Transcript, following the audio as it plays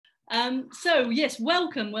So yes,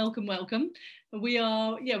 welcome. We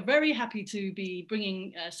are very happy to be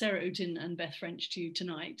bringing Sarah Outen and Beth French to you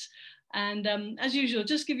tonight. And as usual,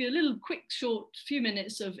 just give you a little quick, short few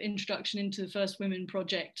minutes of introduction into the First Women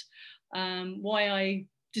Project, why I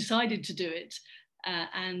decided to do it,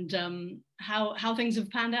 and how things have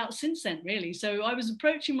panned out since then, really. So I was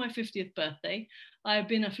approaching my 50th birthday. I've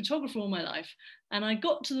been a photographer all my life, and I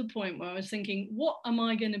got to the point where I was thinking, what am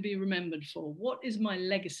I going to be remembered for? What is my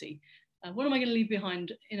legacy? What am I going to leave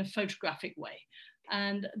behind in a photographic way?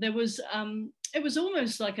 And there was, it was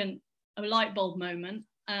almost like a light bulb moment.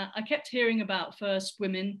 I kept hearing about first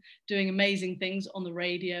women doing amazing things on the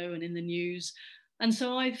radio and in the news. And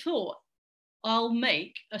so I thought, I'll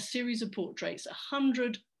make a series of portraits,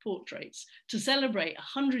 100 portraits, to celebrate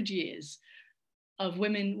 100 years of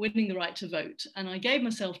women winning the right to vote. And I gave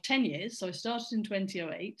myself 10 years. So I started in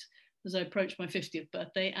 2008 as I approached my 50th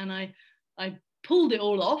birthday, and I pulled it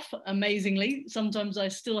all off amazingly. Sometimes I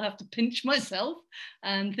still have to pinch myself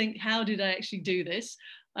and think, how did I actually do this?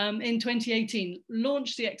 In 2018,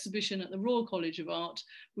 launched the exhibition at the Royal College of Art.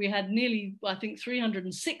 We had nearly, I think,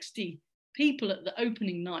 360 people at the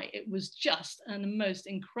opening night. It was just the most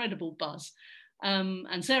incredible buzz.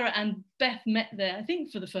 And Sarah and Beth met there, I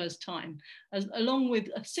think, for the first time, along with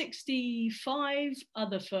 65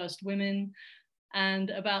 other first women and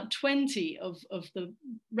about 20 of the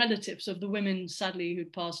relatives of the women, sadly,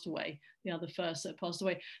 who'd passed away, the other first that passed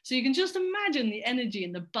away. So you can just imagine the energy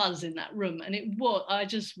and the buzz in that room. And I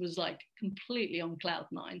just was like completely on cloud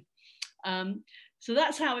nine. So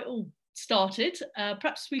that's how it all started.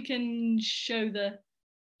 Perhaps we can show the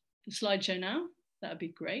slideshow now. That would be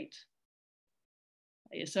great.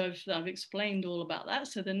 Yeah, so I've explained all about that.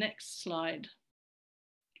 So the next slide,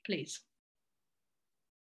 please.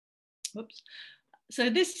 Whoops. So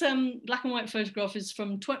this black and white photograph is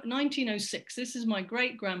from 1906. This is my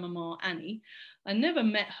great grandmama, Annie. I never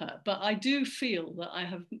met her, but I do feel that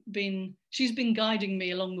she's been guiding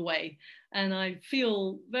me along the way. And I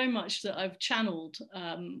feel very much that I've channeled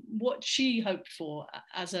what she hoped for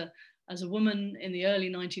as a woman in the early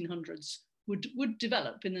 1900s would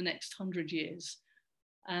develop in the next 100 years.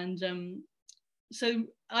 And so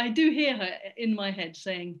I do hear her in my head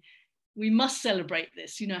saying, we must celebrate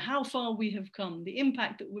this, how far we have come, the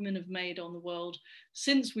impact that women have made on the world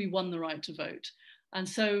since we won the right to vote. And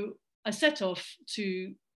so I set off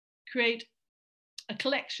to create a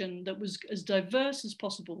collection that was as diverse as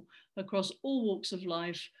possible across all walks of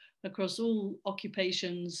life, across all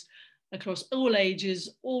occupations, across all ages,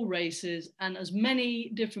 all races, and as many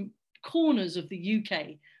different corners of the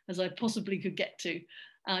UK as I possibly could get to.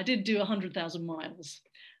 I did do 100,000 miles.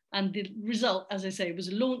 And the result, as I say, was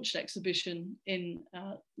a launched exhibition in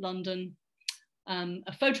London,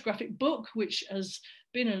 a photographic book, which has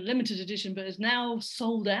been a limited edition, but is now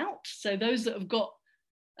sold out. So those that have got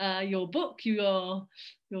your book,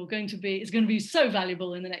 it's going to be so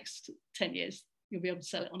valuable in the next 10 years. You'll be able to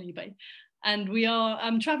sell it on eBay. And we are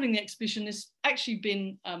traveling the exhibition. It's actually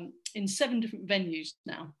been in 7 different venues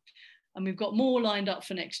now. And we've got more lined up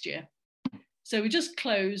for next year. So we just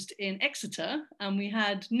closed in Exeter, and we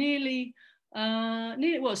had nearly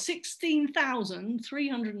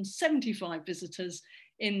 16,375 visitors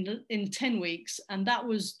in 10 weeks. And that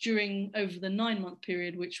was over the 9-month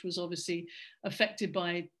period, which was obviously affected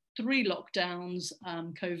by 3 lockdowns,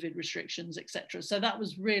 COVID restrictions, etc. So that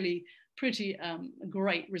was really pretty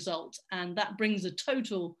great result. And that brings a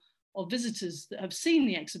total of visitors that have seen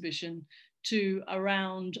the exhibition to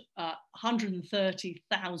around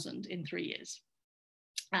 130,000 in 3 years.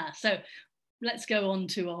 So let's go on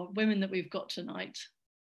to our women that we've got tonight.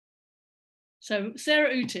 So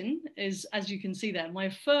Sarah Outen is, as you can see there, my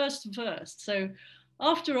first. So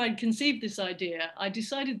after I'd conceived this idea, I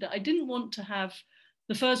decided that I didn't want to have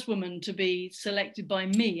the first woman to be selected by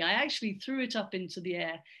me. I actually threw it up into the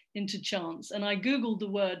air, into chance, and I Googled the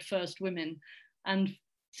word first women, and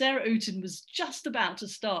Sarah Outen was just about to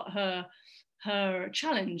start her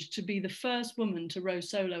challenge to be the first woman to row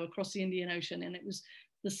solo across the Indian Ocean. And it was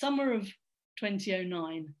the summer of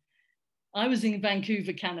 2009. I was in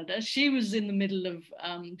Vancouver, Canada. She was in the middle of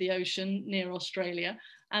the ocean near Australia,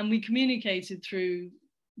 and we communicated through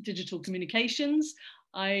digital communications.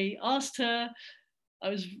 I asked her, I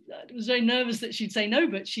was very nervous that she'd say no,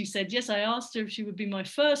 but she said yes. I asked her if she would be my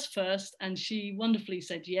first, and she wonderfully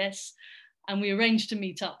said yes. And we arranged to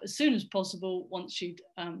meet up as soon as possible once she'd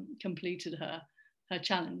completed her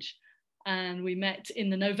challenge. And we met in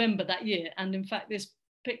the November that year. And in fact, this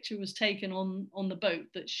picture was taken on the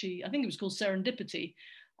boat that I think it was called Serendipity.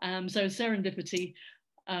 So Serendipity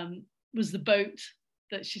was the boat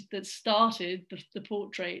that started the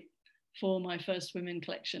portrait for my First Women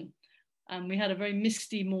collection. And we had a very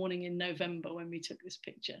misty morning in November when we took this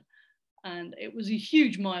picture. And it was a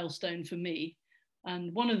huge milestone for me.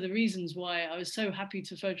 And one of the reasons why I was so happy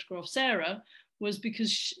to photograph Sarah was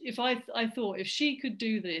because I thought if she could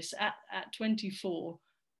do this at 24,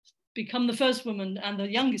 become the first woman and the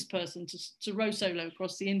youngest person to row solo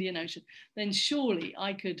across the Indian Ocean, then surely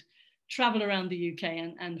I could travel around the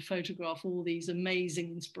UK and photograph all these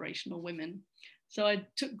amazing, inspirational women. So I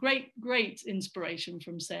took great inspiration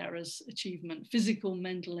from Sarah's achievement, physical,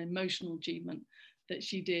 mental, emotional achievement that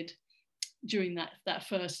she did during that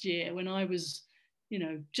first year when I was,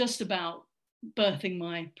 just about birthing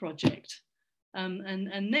my project. And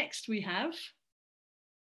next we have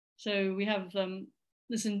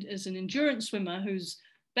this is an endurance swimmer who's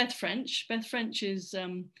Beth French. Beth French is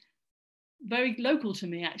very local to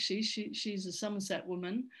me, actually. She's a Somerset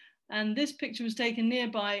woman. And this picture was taken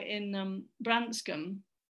nearby in Branscombe,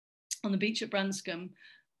 on the beach at Branscombe.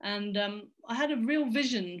 And I had a real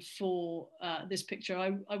vision for this picture.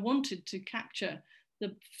 I wanted to capture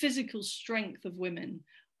the physical strength of women,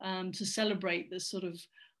 to celebrate this sort of,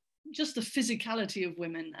 just the physicality of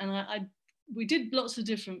women. And we did lots of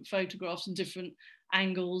different photographs and different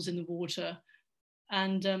angles in the water.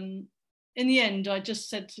 And in the end, I just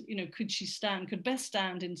said, could Beth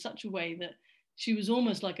stand in such a way that she was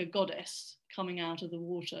almost like a goddess coming out of the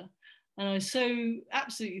water? And I was so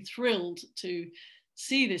absolutely thrilled to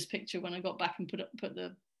see this picture when I got back and put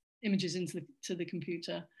the images into the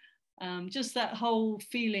computer. Just that whole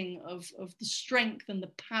feeling of the strength and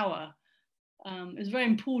the power is very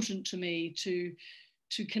important to me to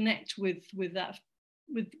connect with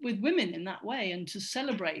women in that way, and to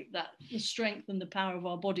celebrate the strength and the power of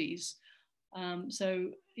our bodies. So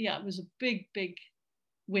yeah, it was a big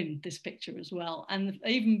win, this picture as well. And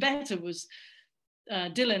even better was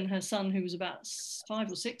Dylan, her son, who was about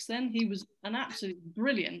 5 or 6 then. He was an absolutely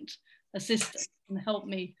brilliant assistant and helped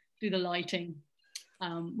me do the lighting.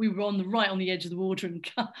 We were right on the edge of the water, and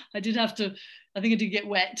I think I did get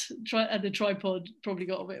wet. The tripod probably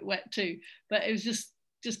got a bit wet too, but it was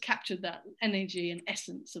just captured that energy and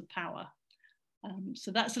essence of power.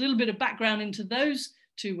 So that's a little bit of background into those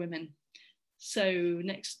 2 women. So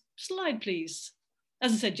next slide, please.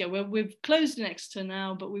 As I said, yeah, we've closed an Exeter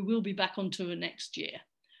now, but we will be back on tour next year.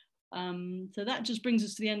 So that just brings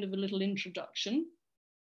us to the end of a little introduction.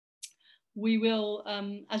 We will,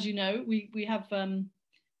 as you know, we have the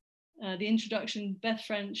introduction. Beth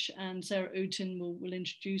French and Sarah Outen will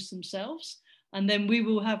introduce themselves, and then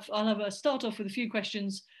I'll start off with a few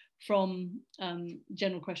questions from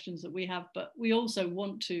general questions that we have, but we also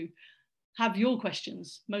want to have your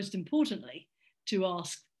questions, most importantly,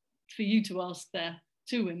 for you to ask the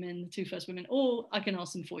 2 women, the 2 first women, or I can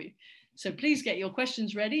ask them for you. So please get your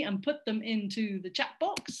questions ready and put them into the chat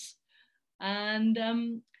box.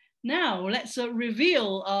 And now let's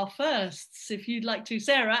reveal our firsts. If you'd like to,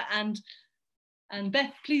 Sarah and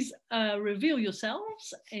Beth, please reveal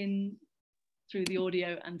yourselves through the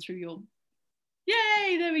audio and through your.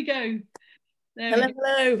 Yay! There we go.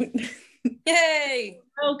 Hello. Yay!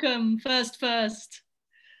 Welcome, first.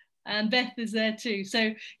 And Beth is there too.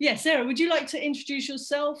 So yeah, Sarah, would you like to introduce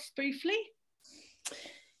yourself briefly?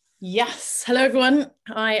 Yes. Hello, everyone.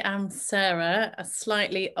 I am Sarah, a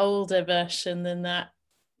slightly older version than that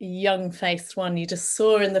young-faced one you just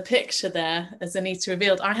saw in the picture there, as Anita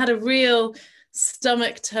revealed. I had a real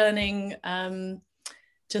stomach-turning,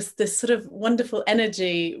 just this sort of wonderful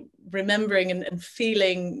energy, remembering and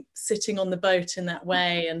feeling sitting on the boat in that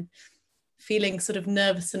way, and feeling sort of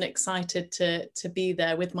nervous and excited to be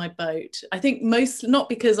there with my boat. I think not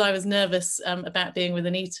because I was nervous about being with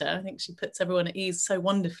Anita. I think she puts everyone at ease so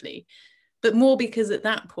wonderfully, but more because at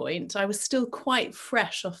that point I was still quite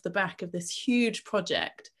fresh off the back of this huge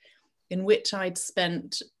project in which I'd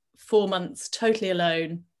spent 4 months totally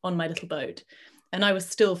alone on my little boat. And I was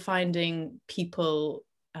still finding people,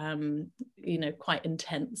 quite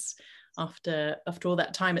intense after all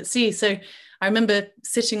that time at sea. So I remember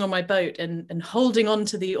sitting on my boat and holding on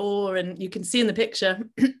to the oar, and you can see in the picture,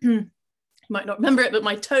 you might not remember it, but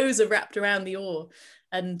my toes are wrapped around the oar.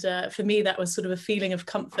 And for me, that was sort of a feeling of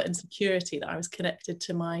comfort and security, that I was connected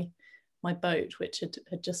to my boat, which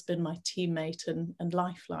had just been my teammate and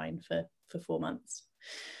lifeline for 4 months.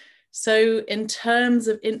 So in terms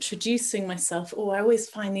of introducing myself, I always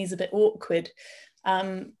find these a bit awkward.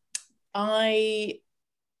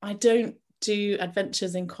 I don't do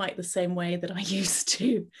adventures in quite the same way that I used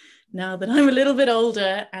to, now that I'm a little bit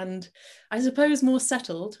older and I suppose more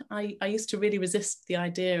settled. I used to really resist the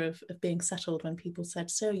idea of being settled when people said,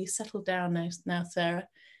 "So you settled down now, Sarah?"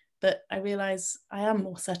 but I realise I am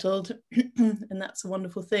more settled, and that's a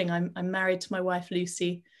wonderful thing. I'm married to my wife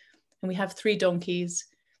Lucy, and we have 3 donkeys,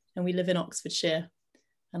 and we live in Oxfordshire,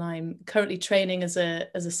 and I'm currently training as a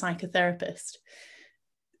psychotherapist.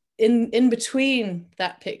 In between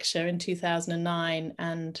that picture in 2009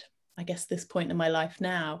 and I guess this point in my life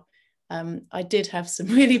now, I did have some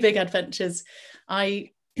really big adventures.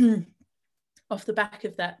 I off the back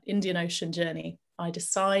of that Indian Ocean journey, I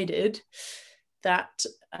decided that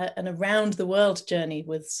an around the world journey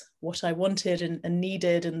was what I wanted and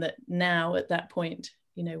needed, and that now at that point,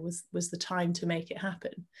 you know, was the time to make it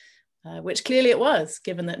happen, which clearly it was,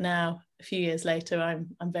 given that now a few years later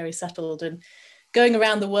I'm very settled and going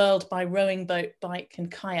around the world by rowing boat, bike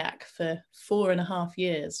and kayak for 4.5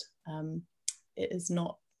 years. It is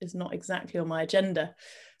not exactly on my agenda,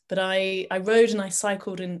 but I rode and I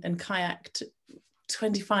cycled and kayaked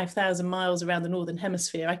 25,000 miles around the Northern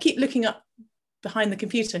Hemisphere. I keep looking up behind the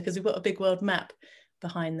computer because we've got a big world map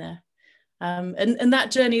behind there. And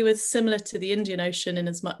that journey was similar to the Indian Ocean in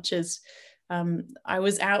as much as I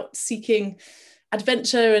was out seeking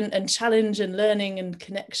adventure and challenge and learning and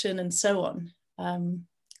connection and so on.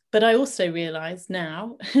 But I also realize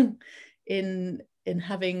now in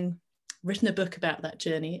having written a book about that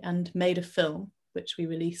journey and made a film, which we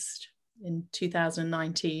released in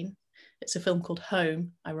 2019. It's a film called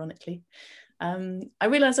Home, ironically. I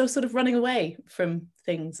realized I was sort of running away from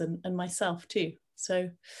things and myself too. So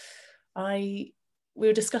we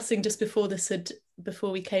were discussing just before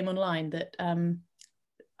we came online that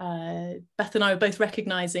Beth and I were both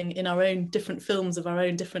recognizing in our own different films of our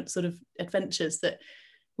own different sort of adventures that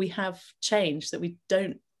we have changed, that we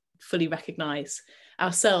don't fully recognize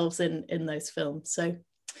ourselves in those films. So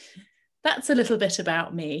that's a little bit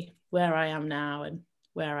about me, where I am now and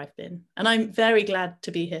where I've been. And I'm very glad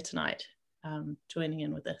to be here tonight, joining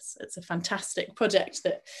in with this. It's a fantastic project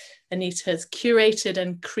that Anita has curated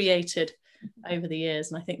and created over the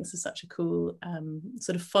years. And I think this is such a cool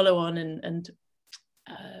sort of follow on and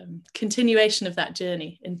continuation of that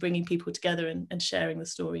journey in bringing people together and sharing the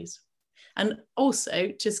stories. And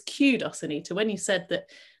also just kudos, Anita, when you said that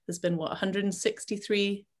there's been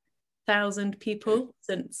 163,000 people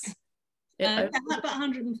since about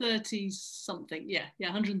 130 something,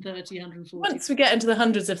 130, 140. Once we get into the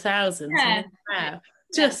hundreds of thousands,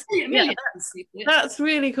 that's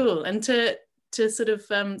really cool. And to sort of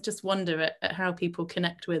just wonder at how people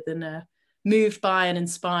connect with and are moved by and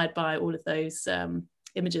inspired by all of those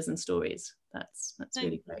images and stories. That's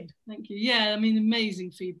really great. Thank you. Yeah, I mean, amazing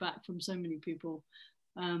feedback from so many people.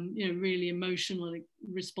 Really emotional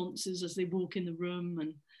responses as they walk in the room,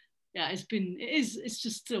 and it's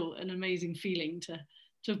just still an amazing feeling to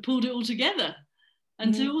have pulled it all together,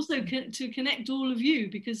 and to also to connect all of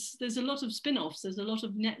you, because there's a lot of spin-offs, there's a lot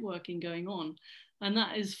of networking going on, and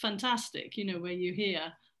that is fantastic. You know, where you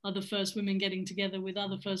hear other First Women getting together with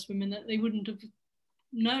other First Women that they wouldn't have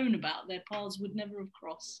known about, their paths would never have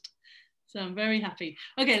crossed. So I'm very happy.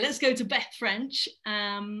 Okay, let's go to Beth French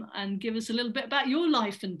and give us a little bit about your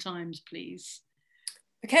life and times, please.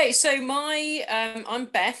 Okay, so I'm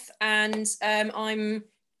Beth, and I'm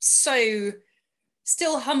so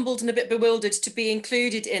still humbled and a bit bewildered to be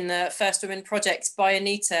included in the First Women Project by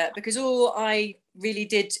Anita, because all I really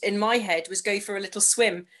did in my head was go for a little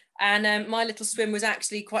swim. And my little swim was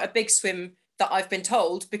actually quite a big swim, that I've been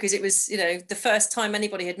told, because it was, the first time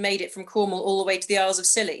anybody had made it from Cornwall all the way to the Isles of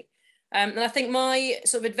Scilly. And I think my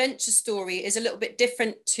sort of adventure story is a little bit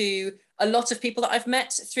different to a lot of people that I've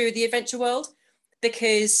met through the adventure world,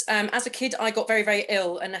 because as a kid, I got very, very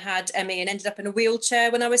ill and had ME and ended up in a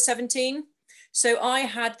wheelchair when I was 17. So I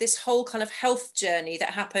had this whole kind of health journey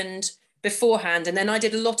that happened beforehand. And then I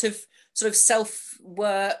did a lot of sort of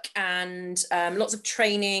self-work and lots of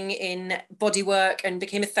training in body work, and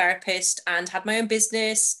became a therapist and had my own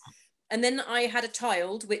business. And then I had a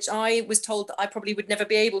child, which I was told that I probably would never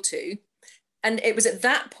be able to. And it was at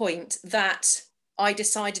that point that I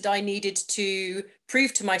decided I needed to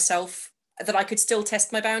prove to myself that I could still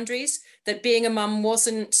test my boundaries, that being a mum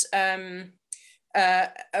wasn't a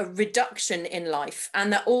reduction in life,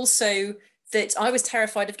 and that also that I was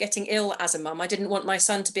terrified of getting ill as a mum. I didn't want my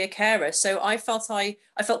son to be a carer. So I felt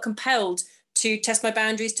compelled to test my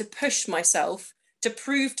boundaries, to push myself, to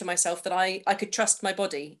prove to myself that I could trust my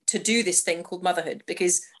body to do this thing called motherhood,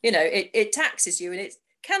 because, it taxes you and it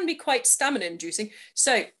can be quite stamina inducing.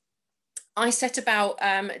 So I set about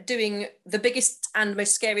doing the biggest and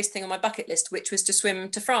most scariest thing on my bucket list, which was to swim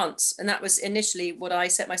to France. And that was initially what I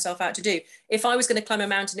set myself out to do. If I was going to climb a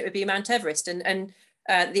mountain, it would be Mount Everest. And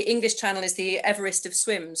the English Channel is the Everest of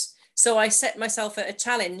swims. So I set myself a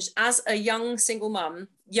challenge as a young single mum,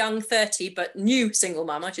 young 30, but new single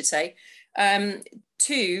mum, I should say,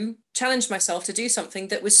 to challenge myself to do something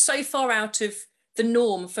that was so far out of the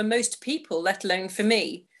norm for most people, let alone for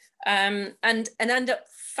me. And end up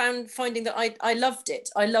finding that I loved it.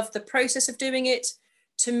 I loved the process of doing it.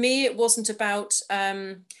 To me, it wasn't about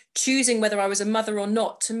choosing whether I was a mother or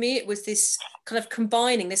not. To me, it was this kind of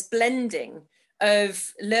combining, this blending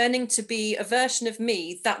of learning to be a version of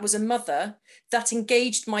me that was a mother, that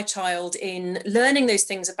engaged my child in learning those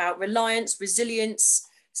things about reliance, resilience,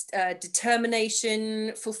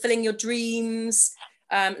 determination, fulfilling your dreams,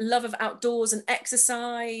 love of outdoors and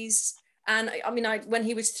exercise. And I mean, when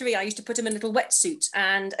he was 3, I used to put him in a little wetsuit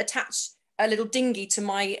and attach a little dinghy to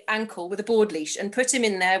my ankle with a board leash and put him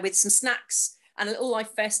in there with some snacks and a little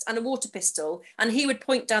life vest and a water pistol. And he would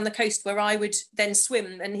point down the coast where I would then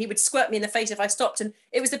swim, and he would squirt me in the face if I stopped. And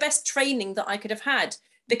it was the best training that I could have had,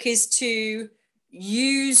 because to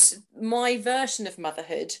use my version of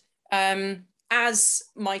motherhood as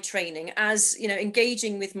my training, as, you know,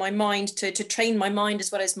 engaging with my mind to train my mind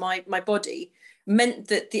as well as my body, meant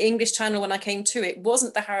that the English Channel, when I came to it,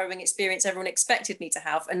 wasn't the harrowing experience everyone expected me to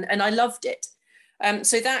have, and I loved it.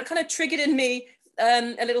 So that kind of triggered in me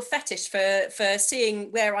a little fetish for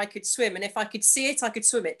seeing where I could swim, and if I could see it, I could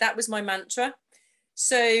swim it. That was my mantra.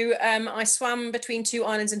 So I swam between 2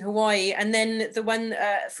 islands in Hawaii, and then the one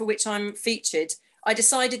for which I'm featured, I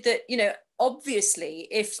decided that, you know, obviously,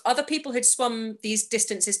 if other people had swum these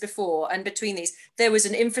distances before and between these, there was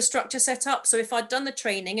an infrastructure set up. So if I'd done the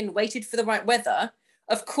training and waited for the right weather,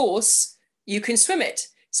 of course, you can swim it.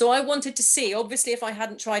 So I wanted to see, obviously, if I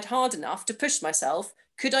hadn't tried hard enough to push myself,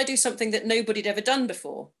 could I do something that nobody had ever done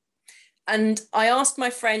before? And I asked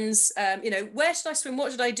my friends, you know, where should I swim?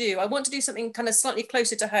 What should I do? I want to do something kind of slightly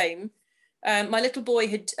closer to home. My little boy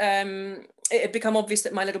had, it had become obvious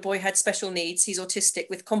that my little boy had special needs. He's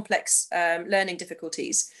autistic with complex learning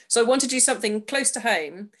difficulties. So I wanted to do something close to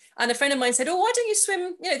home. And a friend of mine said, oh, why don't you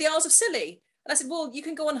swim, you know, the Isles of Scilly? And I said, well, you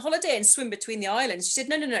can go on holiday and swim between the islands. She said,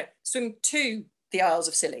 no, swim to the Isles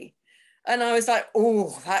of Scilly. And I was like,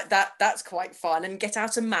 oh, that's quite fun. And get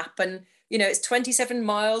out a map, and, you know, it's 27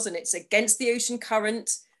 miles and it's against the ocean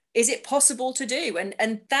current. Is it possible to do?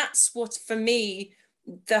 And that's what, for me,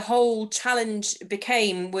 the whole challenge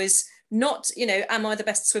became, was not, you know, am I the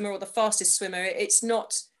best swimmer or the fastest swimmer? It's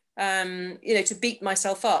not, you know, to beat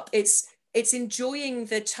myself up. It's enjoying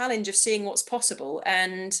the challenge of seeing what's possible,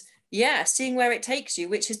 and yeah, seeing where it takes you,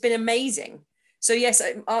 which has been amazing. So yes,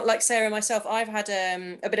 like Sarah and myself, I've had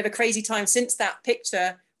a bit of a crazy time since that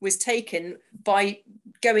picture was taken, by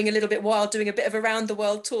going a little bit wild, doing a bit of a round the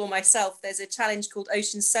world tour myself. There's a challenge called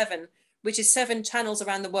Ocean 7, which is 7 channels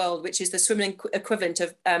around the world, which is the swimming equivalent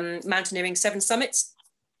of mountaineering 7 summits.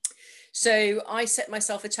 So I set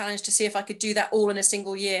myself a challenge to see if I could do that all in a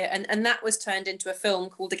single year. And that was turned into a film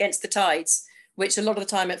called Against the Tides, which a lot of the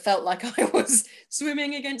time it felt like I was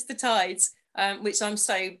swimming against the tides, which I'm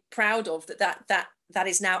so proud of, that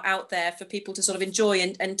is now out there for people to sort of enjoy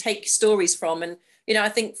and take stories from. And, you know, I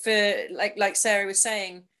think for, like Sarah was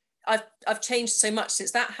saying, I've changed so much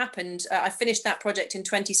since that happened. I finished that project in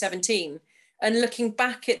 2017, and looking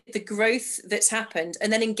back at the growth that's happened,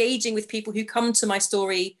 and then engaging with people who come to my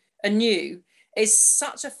story anew, is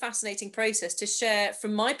such a fascinating process to share,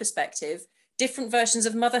 from my perspective, different versions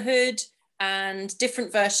of motherhood and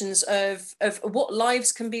different versions of what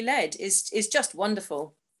lives can be led is just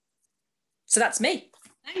wonderful. So that's me.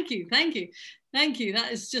 Thank you.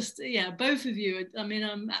 That is just, yeah, both of you. I mean,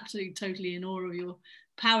 I'm absolutely totally in awe of your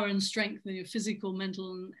power and strength and your physical,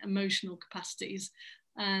 mental and emotional capacities.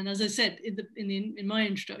 And as I said in my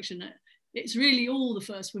introduction, it's really all the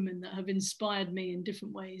first women that have inspired me in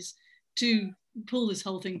different ways to pull this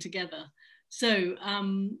whole thing together. So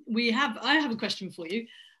I have a question for you.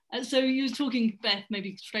 So you were talking, Beth,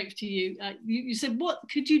 maybe straight to you. You said,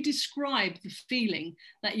 could you describe the feeling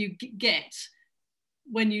that you get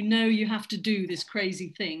when you know you have to do this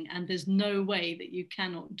crazy thing and there's no way that you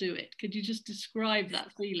cannot do it? Could you just describe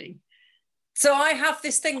that feeling? So I have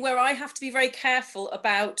this thing where I have to be very careful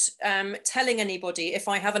about telling anybody if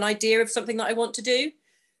I have an idea of something that I want to do,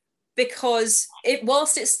 because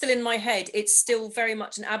whilst it's still in my head, it's still very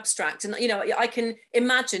much an abstract. And, you know, I can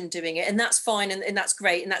imagine doing it, and that's fine, and that's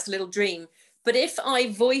great, and that's a little dream. But if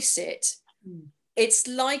I voice it, it's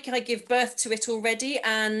like I give birth to it already,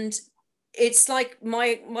 and it's like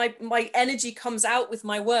my energy comes out with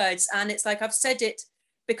my words, and it's like I've said it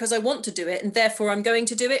because I want to do it, and therefore I'm going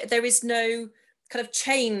to do it. There is no kind of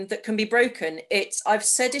chain that can be broken. I've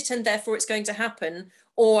said it, and therefore it's going to happen,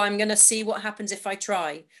 or I'm going to see what happens if I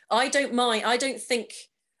try. I don't mind. I don't think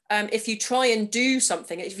if you try and do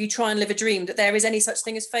something, if you try and live a dream, that there is any such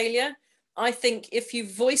thing as failure. I think if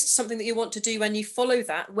you've voiced something that you want to do and you follow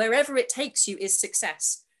that, wherever it takes you is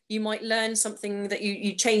success. You might learn something that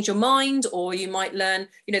you change your mind, or you might learn,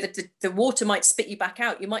 you know, that the water might spit you back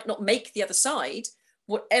out. You might not make the other side.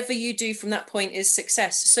 Whatever you do from that point is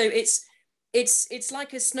success. So it's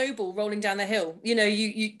like a snowball rolling down the hill. You know,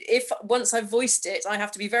 if once I've voiced it, I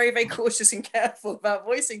have to be very, very cautious and careful about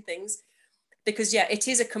voicing things, because yeah, it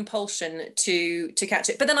is a compulsion to catch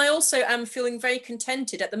it. But then I also am feeling very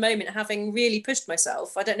contented at the moment, having really pushed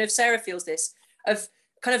myself. I don't know if Sarah feels this, of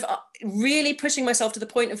kind of really pushing myself to the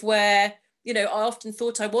point of where, you know, I often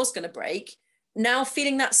thought I was going to break. Now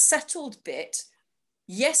feeling that settled bit.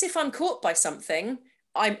 Yes, if I'm caught by something,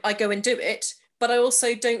 I go and do it, but I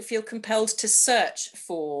also don't feel compelled to search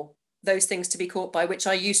for those things to be caught by, which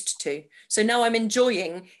I used to. So now I'm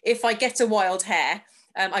enjoying, if I get a wild hair,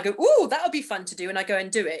 I go, ooh, that would be fun to do, and I go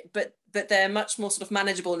and do it. But they're much more sort of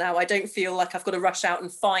manageable now. I don't feel like I've got to rush out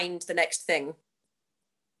and find the next thing.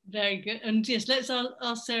 Very good. And yes, let's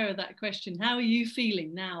ask Sarah that question. How are you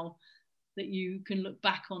feeling now that you can look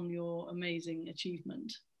back on your amazing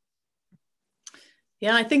achievement?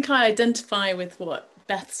 Yeah, I think I identify with what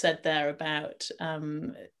Beth said there about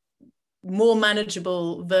more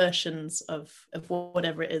manageable versions of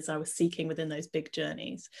whatever it is I was seeking within those big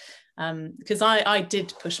journeys. Because I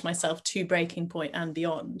did push myself to breaking point and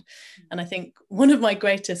beyond. And I think one of my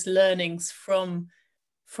greatest learnings from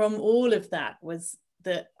all of that was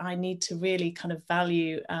that I need to really kind of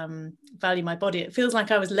value my body. It feels like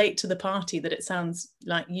I was late to the party, that it sounds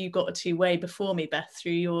like you got to way before me, Beth,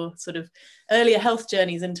 through your sort of earlier health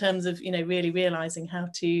journeys, in terms of, you know, really realizing how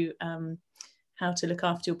to look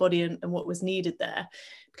after your body and what was needed there.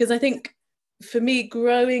 Because I think for me,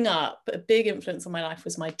 growing up, a big influence on my life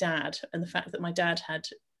was my dad, and the fact that my dad had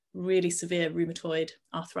really severe rheumatoid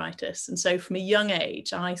arthritis. And so from a young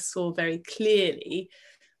age, I saw very clearly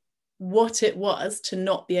what it was to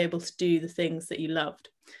not be able to do the things that you loved.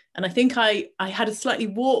 And I think I had a slightly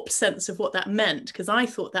warped sense of what that meant, because I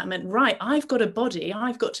thought that meant, right, I've got a body,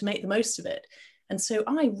 I've got to make the most of it. And so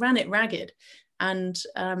I ran it ragged. And,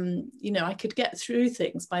 you know, I could get through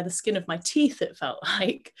things by the skin of my teeth, it felt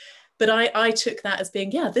like. But I took that as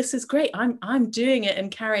being, yeah, this is great. I'm doing it and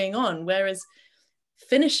carrying on. Whereas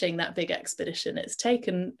finishing that big expedition, it's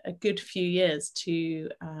taken a good few years to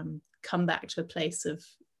come back to a place of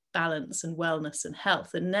balance and wellness and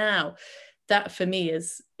health. And now that for me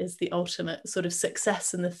is the ultimate sort of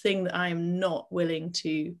success, and the thing that I am not willing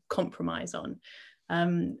to compromise on.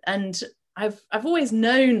 And I've always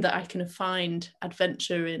known that I can find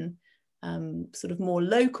adventure in sort of more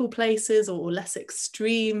local places or less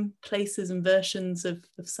extreme places and versions of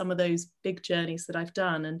some of those big journeys that I've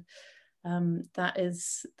done. And that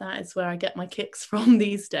is where I get my kicks from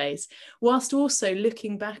these days, whilst also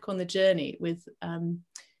looking back on the journey with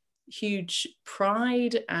huge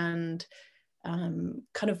pride and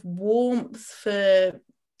kind of warmth for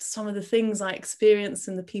some of the things I experienced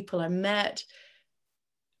and the people I met,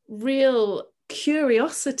 real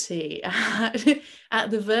curiosity at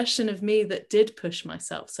the version of me that did push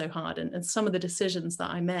myself so hard, and some of the decisions that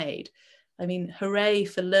I made. I mean, hooray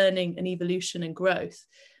for learning and evolution and growth,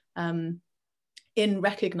 in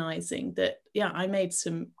recognizing that, yeah, I made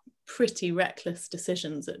some pretty reckless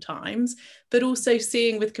decisions at times, but also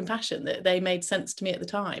seeing with compassion that they made sense to me at the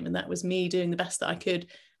time, and that was me doing the best that I could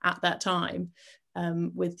at that time,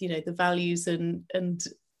 with, you know, the values and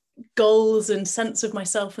goals and sense of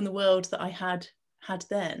myself and the world that I had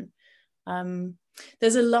then.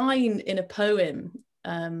 There's a line in a poem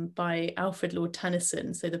by Alfred Lord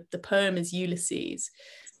Tennyson. So the poem is Ulysses,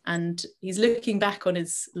 and he's looking back on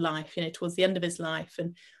his life, you know, towards the end of his life,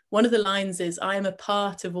 and one of the lines is, "I am a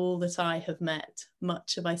part of all that I have met,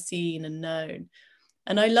 much have I seen and known."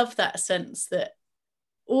 And I love that sense that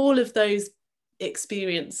all of those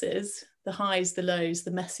experiences, the highs, the lows,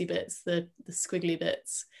 the messy bits, the squiggly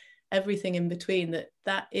bits, everything in between,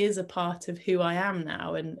 that is a part of who I am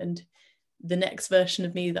now, and the next version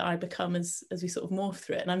of me that I become as we sort of morph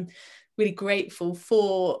through it. And I'm really grateful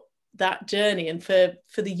for that journey, and for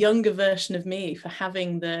the younger version of me, for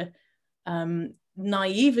having the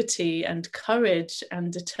naivety and courage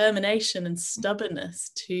and determination and stubbornness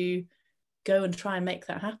to go and try and make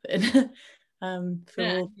that happen. For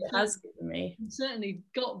all it has given me. You certainly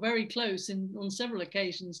got very close on several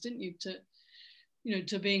occasions, didn't you,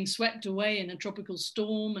 to being swept away in a tropical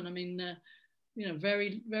storm, and I mean,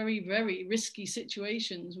 very, very, very risky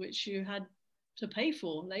situations which you had to pay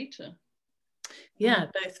for later. Yeah,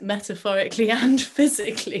 both metaphorically and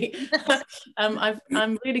physically.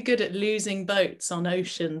 I'm really good at losing boats on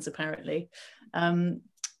oceans, apparently.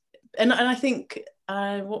 and I think,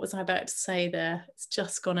 what was I about to say there? It's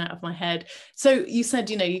just gone out of my head. So you said,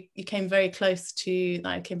 you know, you came very close to,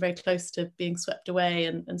 I came very close to being swept away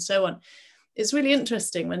and so on. It's really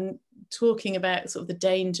interesting when talking about sort of the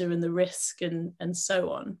danger and the risk and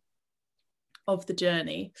so on of the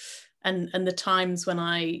journey, and the times when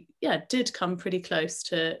I did come pretty close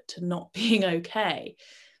to not being okay.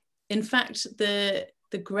 In fact, the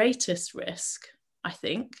greatest risk, I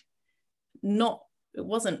think, it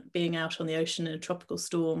wasn't being out on the ocean in a tropical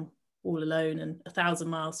storm all alone and 1,000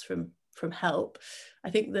 miles from help. I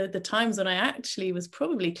think the times when I actually was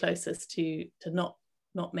probably closest to not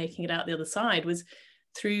making it out the other side was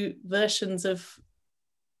through versions of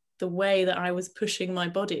the way that I was pushing my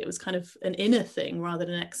body. It was kind of an inner thing rather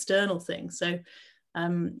than an external thing. So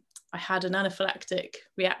I had an anaphylactic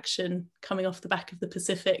reaction coming off the back of the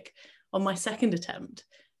Pacific on my second attempt.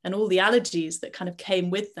 And all the allergies that kind of came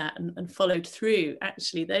with that and followed through,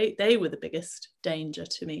 actually, they were the biggest danger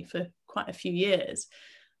to me for quite a few years.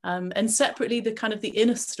 And separately, the kind of the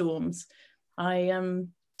inner storms, I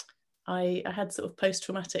had sort of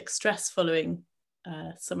post-traumatic stress following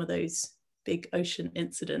some of those big ocean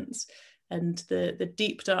incidents, and the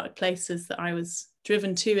deep, dark places that I was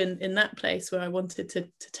driven to in that place where I wanted to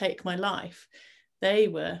take my life. They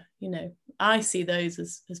were, you know, I see those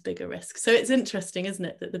as bigger risks. So it's interesting, isn't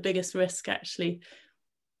it, that the biggest risk actually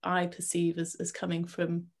I perceive as coming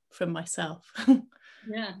from myself.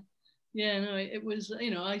 No, it was,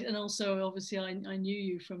 you know, and also obviously I knew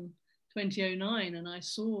you from 2009, and I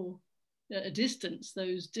saw at a distance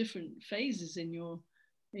those different phases in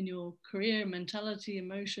your career, mentality,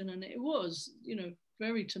 emotion, and it was, you know,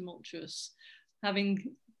 very tumultuous.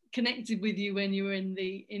 Having connected with you when you were in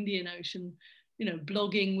the Indian Ocean, you know,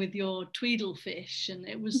 blogging with your Tweedle fish, and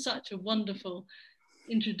it was such a wonderful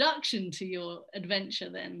introduction to your adventure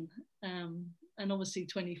then, and obviously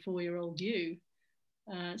 24-year-old you.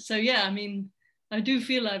 So yeah, I mean, I do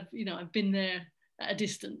feel I've been there at a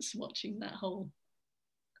distance watching that whole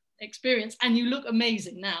experience, and you look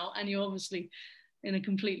amazing now, and you're obviously in a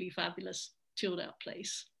completely fabulous chilled out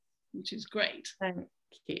place, which is great. Thank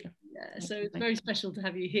you. Yeah, so it's very special to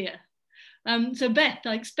have you here. So Beth,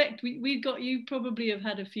 I expect we got, you probably have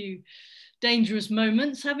had a few dangerous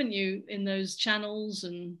moments, haven't you, in those channels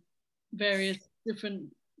and various different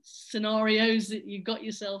scenarios that you got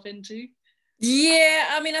yourself into? Yeah,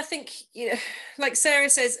 I mean, I think, you know, like Sarah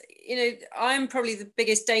says, you know, I'm probably the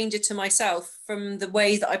biggest danger to myself from the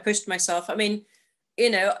way that I pushed myself. I mean, you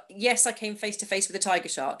know, yes, I came face to face with a tiger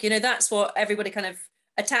shark. You know, that's what everybody kind of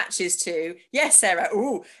attaches to. Yes, Sarah.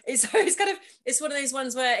 Ooh, it's kind of, it's one of those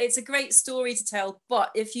ones where it's a great story to tell,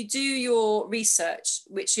 but if you do your research,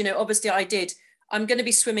 which, you know, obviously I did, I'm going to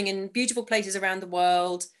be swimming in beautiful places around the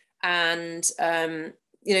world, and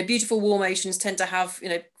you know, beautiful warm oceans tend to have, you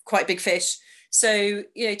know, quite big fish. So,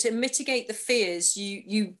 you know, to mitigate the fears,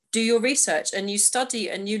 you do your research and you study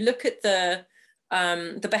and you look at the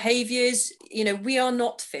behaviors. You know, we are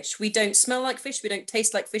not fish. We don't smell like fish. We don't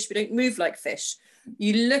taste like fish. We don't move like fish.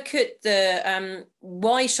 You look at the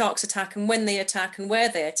why sharks attack and when they attack and where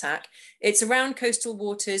they attack. It's around coastal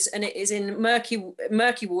waters, and it is in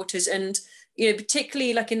murky waters. And, you know,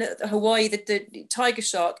 particularly like in Hawaii, the tiger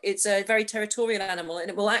shark, it's a very territorial animal, and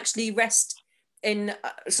it will actually rest in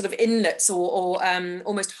sort of inlets or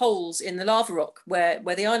almost holes in the lava rock where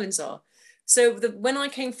the islands are. So when I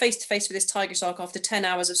came face to face with this tiger shark after 10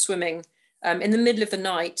 hours of swimming in the middle of the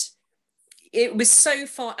night, it was so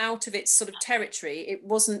far out of its sort of territory. It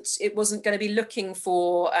wasn't going to be looking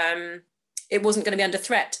for, it wasn't going to be under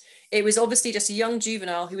threat. It was obviously just a young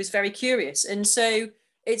juvenile who was very curious. And so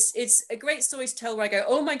it's a great story to tell where I go,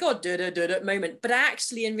 oh my God, moment. But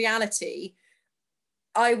actually in reality,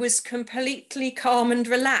 I was completely calm and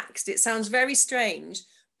relaxed. It sounds very strange,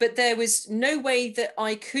 but there was no way that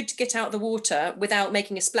I could get out of the water without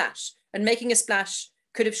making a splash. And making a splash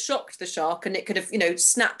could have shocked the shark, and it could have, you know,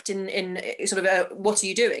 snapped in sort of a, what are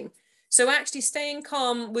you doing? So actually staying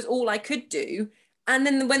calm was all I could do. And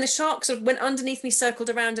then when the shark sort of went underneath me, circled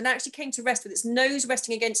around, and actually came to rest with its nose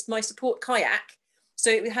resting against my support kayak. So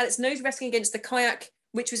it had its nose resting against the kayak,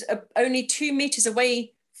 which was only 2 meters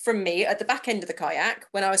away from me at the back end of the kayak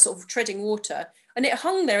when I was sort of treading water. And it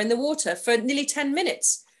hung there in the water for nearly 10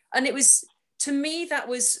 minutes. And it was, to me, that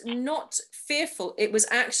was not fearful. It was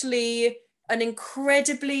actually an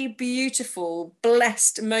incredibly beautiful,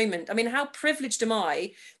 blessed moment. I mean, how privileged am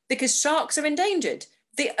I? Because sharks are endangered.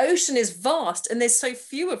 The ocean is vast and there's so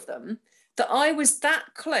few of them that I was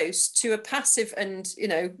that close to a passive and, you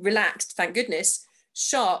know, relaxed, thank goodness,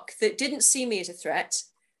 shark that didn't see me as a threat,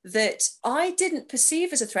 that I didn't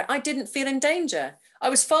perceive as a threat. I didn't feel in danger. I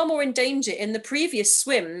was far more in danger in the previous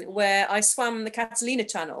swim where I swam the Catalina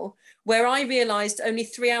Channel, where I realised only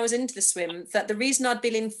 3 hours into the swim that the reason I'd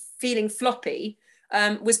been feeling floppy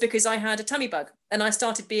was because I had a tummy bug, and I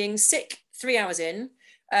started being sick 3 hours in.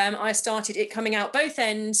 I started it coming out both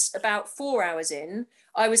ends about 4 hours in.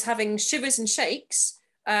 I was having shivers and shakes.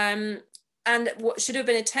 And what should have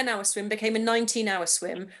been a 10-hour swim became a 19-hour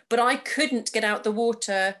swim, but I couldn't get out the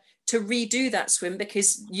water to redo that swim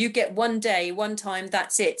because you get one day, one time,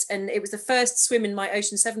 that's it. And it was the first swim in my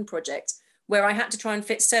Ocean 7 project where I had to try and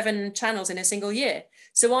fit 7 channels in a single year.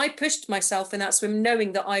 So I pushed myself in that swim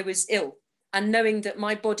knowing that I was ill and knowing that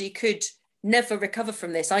my body could never recover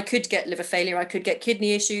from this. I could get liver failure, I could get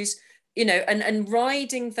kidney issues, you know, and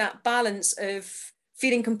riding that balance of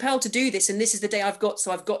feeling compelled to do this, and this is the day I've got,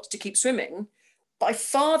 so I've got to keep swimming. By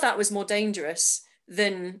far, that was more dangerous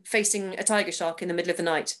than facing a tiger shark in the middle of the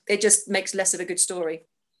night. It just makes less of a good story.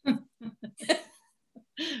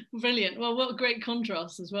 Brilliant. Well, what a great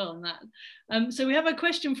contrast as well in that. So we have a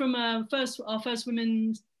question from our first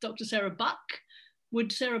woman, Dr. Sarah Buck.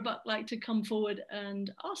 Would Sarah Buck like to come forward and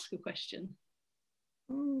ask a question?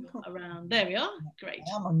 Around there we are. Great.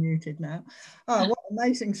 I'm unmuted now. Oh, what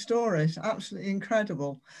amazing stories, absolutely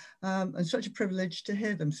incredible, and such a privilege to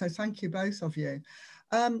hear them, so thank you both of you.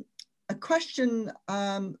 A question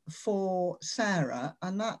for Sarah,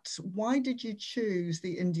 and that's, why did you choose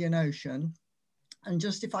the Indian Ocean? And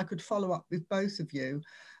just if I could follow up with both of you,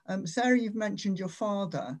 Sarah, you've mentioned your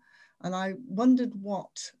father, and I wondered what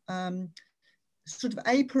sort of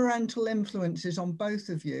aparental influences on both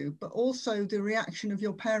of you, but also the reaction of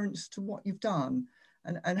your parents to what you've done,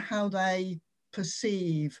 and how they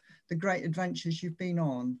perceive the great adventures you've been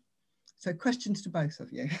on. So questions to both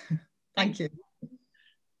of you. Thank you.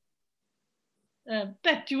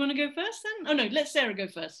 Beth, do you want to go first then? Oh no, let Sarah go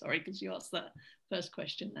first, sorry, because you asked that first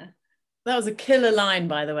question there. That was a killer line,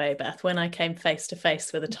 by the way, Beth, when I came face to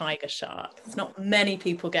face with a tiger shark. It's not many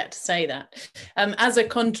people get to say that. As a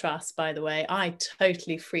contrast, by the way, I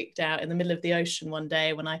totally freaked out in the middle of the ocean one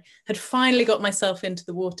day when I had finally got myself into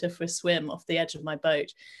the water for a swim off the edge of my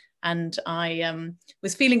boat. And I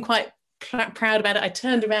was feeling quite proud about it. I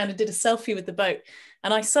turned around and did a selfie with the boat,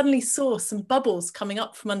 and I suddenly saw some bubbles coming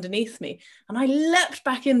up from underneath me. And I leapt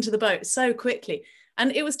back into the boat so quickly.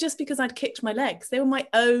 And it was just because I'd kicked my legs. They were my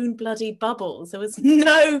own bloody bubbles. There was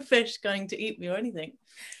no fish going to eat me or anything.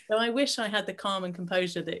 So I wish I had the calm and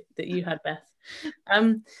composure that you had, Beth.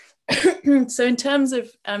 So in terms of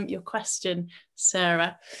your question,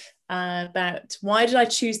 Sarah, about why did I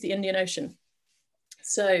choose the Indian Ocean?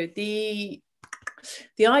 So the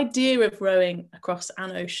idea of rowing across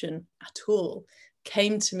an ocean at all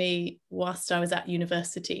came to me whilst I was at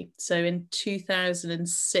university. So in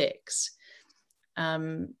 2006,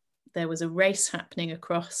 there was a race happening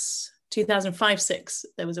across 2005-06.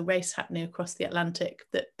 There was a race happening across the Atlantic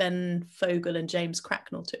that Ben Fogle and James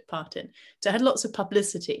Cracknell took part in. So it had lots of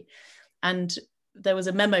publicity, and there was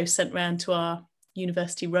a memo sent round to our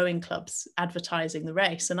university rowing clubs advertising the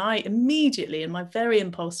race. And I immediately, in my very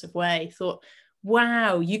impulsive way, thought,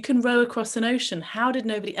 wow, you can row across an ocean. How did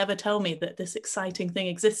nobody ever tell me that this exciting thing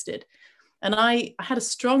existed? And I had a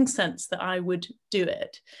strong sense that I would do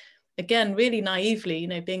it. Again, really naively, you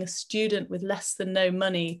know, being a student with less than no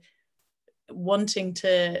money, wanting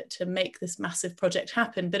to make this massive project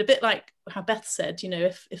happen. But a bit like how Beth said, you know,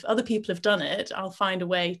 if other people have done it, I'll find a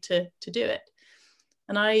way to do it.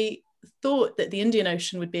 And I thought that the Indian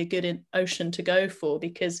Ocean would be a good ocean to go for,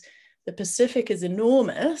 because the Pacific is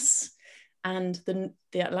enormous and the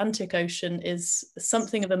Atlantic Ocean is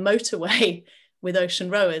something of a motorway with ocean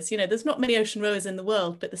rowers. You know, there's not many ocean rowers in the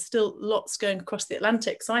world, but there's still lots going across the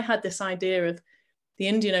Atlantic. So I had this idea of the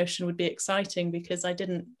Indian Ocean would be exciting because I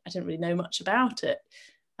didn't really know much about it.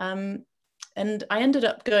 And I ended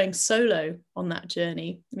up going solo on that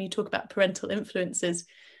journey. When you talk about parental influences,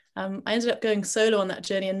 I ended up going solo on that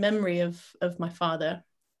journey in memory of my father.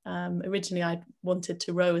 Originally, I wanted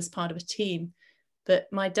to row as part of a team, but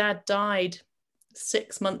my dad died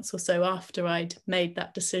 6 months or so after I'd made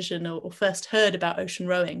that decision, or first heard about ocean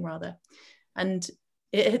rowing, rather. And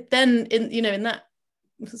it then, in that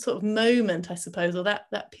sort of moment, I suppose, or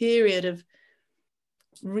that period of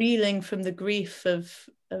reeling from the grief of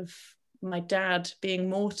my dad being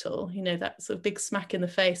mortal, you know, that sort of big smack in the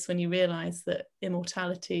face when you realize that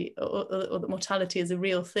immortality or that mortality is a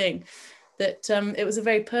real thing, that it was a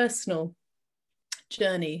very personal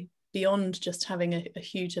journey beyond just having a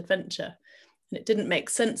huge adventure. And it didn't make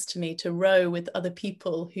sense to me to row with other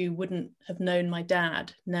people who wouldn't have known my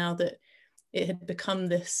dad, now that it had become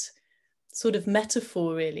this sort of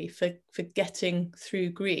metaphor really for getting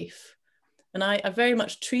through grief. And I very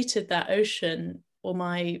much treated that ocean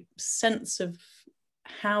my sense of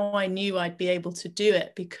how I knew I'd be able to do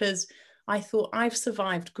it, because I thought, I've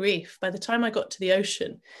survived grief. By the time I got to the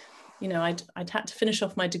ocean, you know, I'd had to finish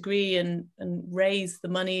off my degree and raise the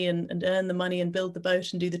money and earn the money and build the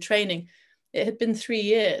boat and do the training. It had been 3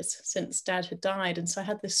 years since Dad had died. And so I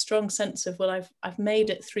had this strong sense of, well, I've made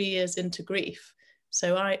it 3 years into grief.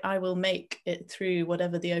 So I will make it through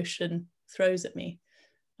whatever the ocean throws at me.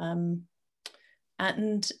 And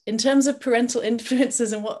in terms of parental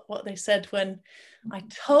influences and what they said when I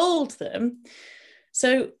told them,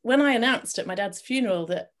 so when I announced at my dad's funeral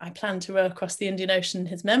that I planned to row across the Indian Ocean in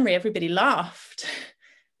his memory, everybody laughed,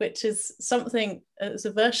 which is something, it was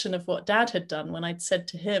a version of what Dad had done when I'd said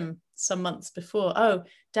to him some months before, oh,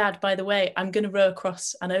 Dad, by the way, I'm going to row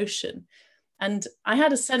across an ocean. And I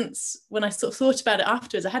had a sense, when I sort of thought about it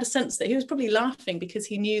afterwards, I had a sense that he was probably laughing because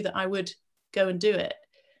he knew that I would go and do it.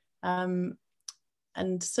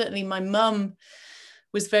 And certainly my mum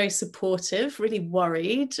was very supportive, really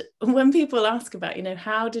worried. When people ask about, you know,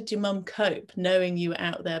 how did your mum cope knowing you were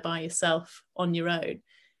out there by yourself on your own?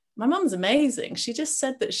 My mum's amazing. She just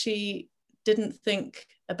said that she didn't think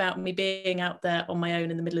about me being out there on my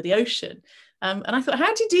own in the middle of the ocean. And I thought,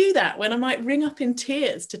 how do you do that when I might ring up in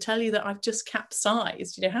tears to tell you that I've just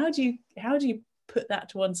capsized? You know, how do you put that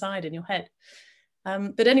to one side in your head?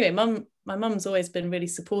 But anyway, my mum's always been really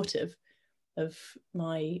supportive of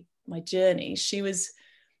my journey. She was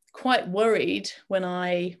quite worried when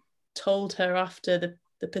I told her after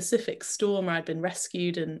the Pacific storm, where I'd been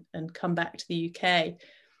rescued and come back to the UK.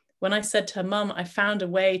 When I said to her, Mum, I found a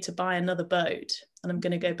way to buy another boat and I'm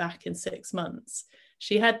going to go back in 6 months,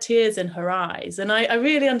 she had tears in her eyes. And I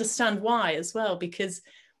really understand why as well, because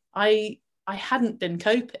I hadn't been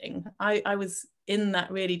coping. I was in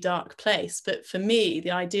that really dark place. But for me,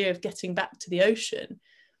 the idea of getting back to the ocean,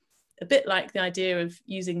 a bit like the idea of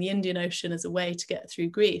using the Indian Ocean as a way to get through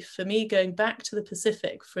grief, for me, going back to the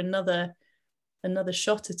Pacific for another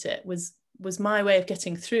shot at it was my way of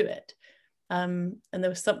getting through it. And there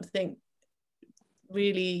was something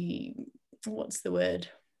really, what's the word?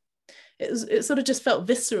 It sort of just felt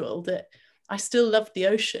visceral that I still loved the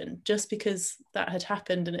ocean just because that had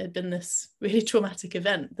happened and it had been this really traumatic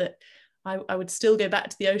event, that I would still go back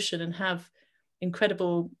to the ocean and have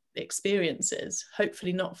incredible experiences,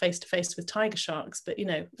 hopefully not face to face with tiger sharks, but, you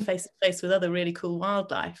know, face to face with other really cool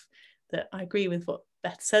wildlife. That I agree with what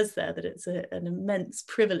Beth says there, that it's an immense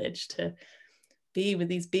privilege to be with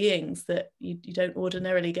these beings that you don't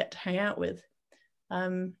ordinarily get to hang out with.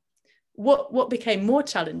 What became more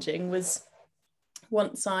challenging was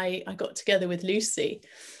once I got together with Lucy,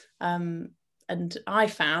 and I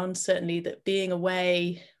found certainly that being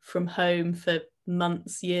away from home for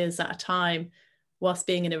months, years at a time, whilst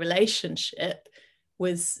being in a relationship,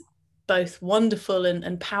 was both wonderful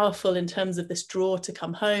and powerful in terms of this draw to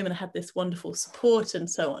come home, and I had this wonderful support and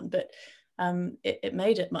so on, but it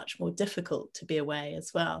made it much more difficult to be away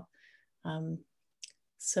as well.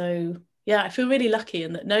 So yeah, I feel really lucky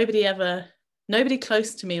in that nobody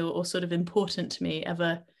close to me or sort of important to me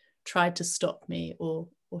ever tried to stop me or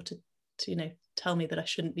to you know, tell me that I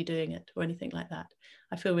shouldn't be doing it or anything like that.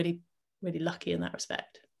 I feel really, really lucky in that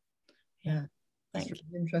respect. Yeah. That's really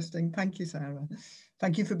interesting. Thank you, Sarah.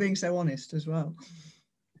 Thank you for being so honest as well.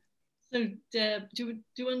 So do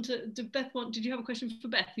you want to, did you have a question for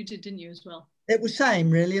Beth? You did, didn't you, as well? It was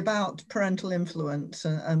same really about parental influence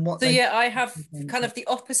and what. So yeah, I have kind of the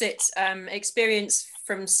opposite experience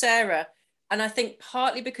from Sarah. And I think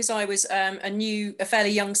partly because I was a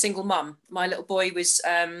fairly young single mum. My little boy was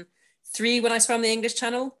 3 when I swam the English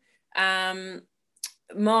Channel.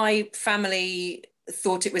 My family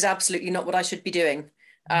thought it was absolutely not what I should be doing.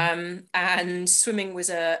 And swimming was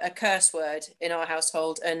a curse word in our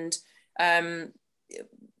household. And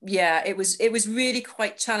yeah, it was really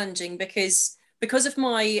quite challenging because of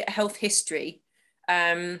my health history.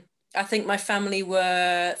 I think my family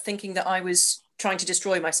were thinking that I was trying to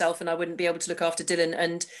destroy myself and I wouldn't be able to look after Dylan,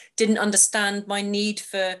 and didn't understand my need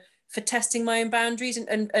for testing my own boundaries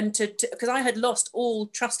and to because I had lost all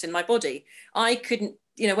trust in my body. I couldn't,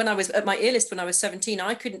 you know, when I was at my illest, when I was 17,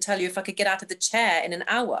 I couldn't tell you if I could get out of the chair in an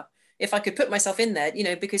hour, if I could put myself in there, you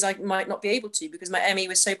know, because I might not be able to, because my ME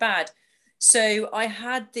was so bad. So I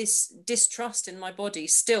had this distrust in my body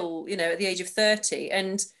still, you know, at the age of 30.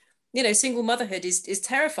 And, you know, single motherhood is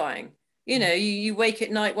terrifying. You know, you wake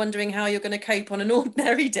at night wondering how you're going to cope on an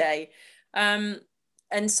ordinary day. And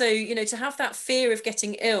so, you know, to have that fear of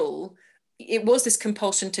getting ill, it was this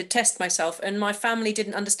compulsion to test myself, and my family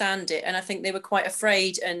didn't understand it. And I think they were quite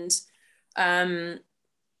afraid. And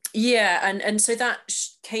yeah, and so that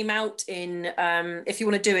came out in, if you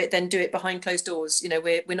want to do it, then do it behind closed doors. You know,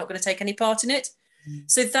 we're not going to take any part in it.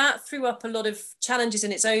 So that threw up a lot of challenges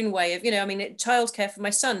in its own way of, I mean, childcare for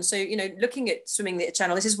my son. So, looking at swimming the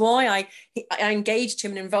channel, this is why I engaged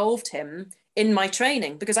him and involved him in my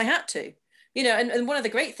training, because I had to, and one of the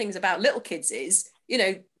great things about little kids is,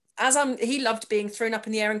 he loved being thrown up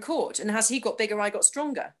in the air in court. And as he got bigger, I got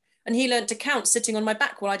stronger. And he learned to count sitting on my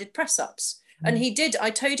back while I did press ups. And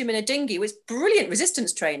I towed him in a dinghy. It was brilliant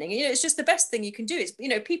resistance training. It's just the best thing you can do. It's,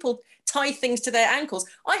 people tie things to their ankles.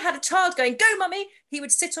 I had a child going, "Go, mummy." He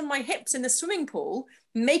would sit on my hips in the swimming pool,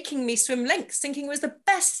 making me swim lengths, thinking it was the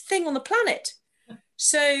best thing on the planet.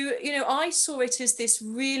 So, I saw it as this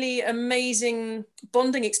really amazing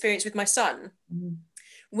bonding experience with my son,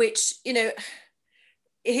 which,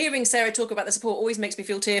 hearing Sarah talk about the support always makes me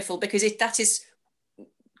feel tearful, because that is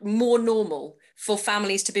more normal for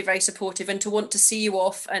families to be very supportive and to want to see you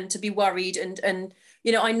off and to be worried. And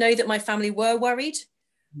I know that my family were worried,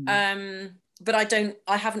 but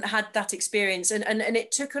I haven't had that experience. And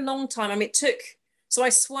it took a long time. I mean, so I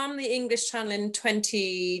swam the English Channel in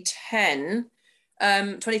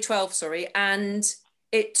 2012, sorry. And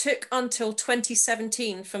it took until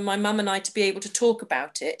 2017 for my mum and I to be able to talk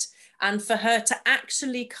about it, and for her to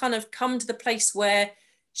actually kind of come to the place where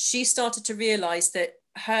she started to realize that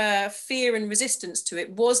her fear and resistance to it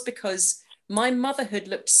was because my motherhood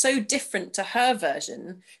looked so different to her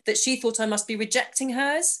version that she thought I must be rejecting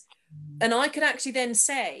hers. And I could actually then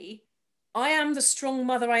say, I am the strong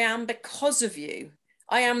mother I am because of you.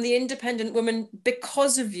 I am the independent woman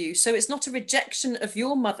because of you. So it's not a rejection of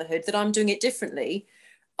your motherhood that I'm doing it differently.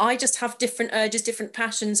 I just have different urges, different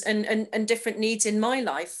passions, and different needs in my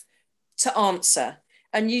life to answer.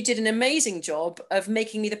 And you did an amazing job of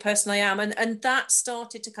making me the person I am. And that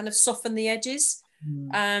started to kind of soften the edges.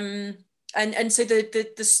 And so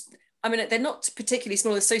I mean, they're not particularly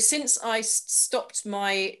small. So since I stopped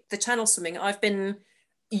the channel swimming, I've been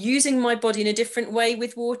using my body in a different way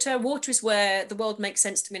with water. Water is where the world makes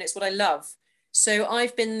sense to me, and it's what I love. So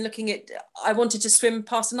I've been I wanted to swim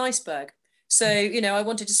past an iceberg. So,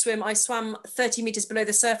 I swam 30 meters below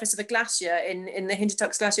the surface of a glacier in the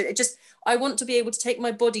Hintertux Glacier. I want to be able to take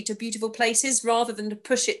my body to beautiful places rather than to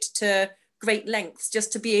push it to great lengths,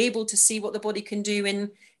 just to be able to see what the body can do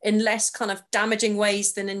in less kind of damaging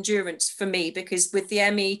ways than endurance for me, because with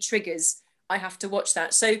the ME triggers, I have to watch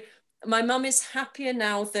that. So my mum is happier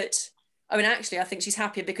now actually, I think she's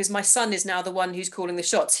happier because my son is now the one who's calling the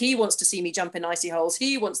shots. He wants to see me jump in icy holes.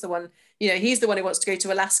 He wants he's the one who wants to go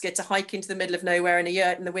to Alaska to hike into the middle of nowhere in a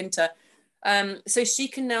yurt in the winter. So she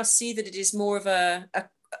can now see that it is more of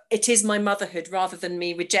it is my motherhood rather than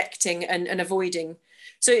me rejecting and avoiding.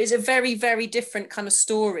 So it's a very, very different kind of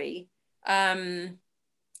story.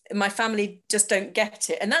 My family just don't get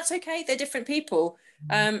it, and that's okay. They're different people.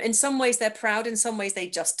 In some ways they're proud, in some ways they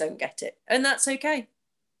just don't get it, and that's okay.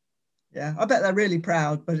 Yeah, I bet they're really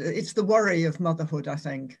proud, but it's the worry of motherhood, I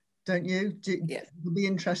think, don't you? Yeah. It'll be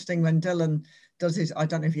interesting when Dylan does I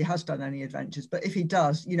don't know if he has done any adventures, but if he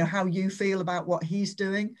does, how you feel about what he's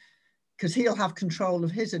doing, because he'll have control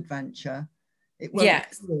of his adventure. It won't be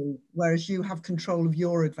you, whereas you have control of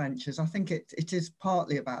your adventures. I think it is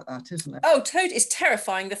partly about that, isn't it? Oh, totally. It's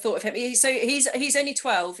terrifying, the thought of him. He's only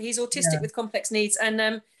 12. He's autistic with complex needs,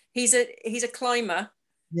 and he's a climber.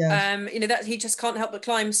 Yeah. That he just can't help but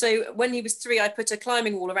climb. So when he was 3, I put a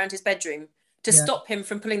climbing wall around his bedroom to stop him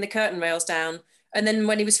from pulling the curtain rails down. And then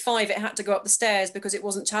when he was 5, it had to go up the stairs because it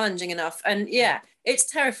wasn't challenging enough. And it's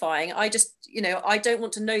terrifying. I just, I don't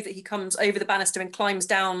want to know that he comes over the banister and climbs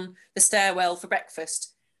down the stairwell for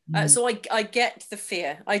breakfast. So I get the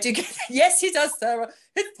fear. I do get. Yes, he does, Sarah.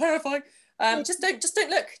 It's terrifying. Just don't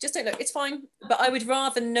look. Just don't look. It's fine. But I would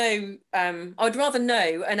rather know. And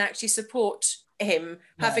actually support him,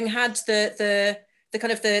 having had the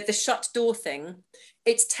kind of the shut door thing.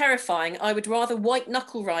 It's terrifying. I would rather white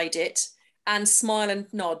knuckle ride it and smile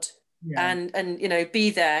and nod and be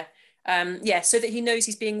there, so that he knows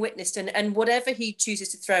he's being witnessed, and whatever he chooses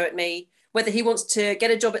to throw at me, whether he wants to get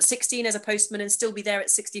a job at 16 as a postman and still be there at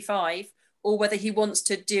 65, or whether he wants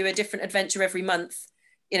to do a different adventure every month,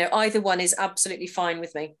 either one is absolutely fine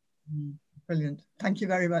with me. Brilliant. Thank you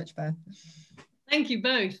very much, Beth. Thank you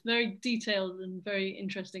both. Very detailed and very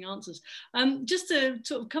interesting answers. Just to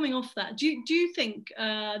sort of coming off that, do you think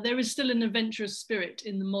there is still an adventurous spirit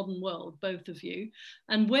in the modern world, both of you?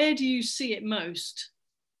 And where do you see it most?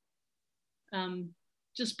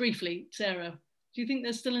 Just briefly, Sarah, do you think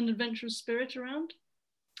there's still an adventurous spirit around?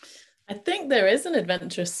 I think there is an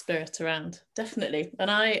adventurous spirit around, definitely.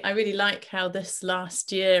 And I really like how this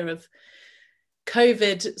last year of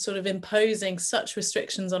COVID sort of imposing such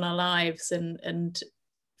restrictions on our lives and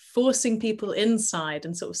forcing people inside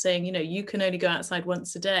and sort of saying, you can only go outside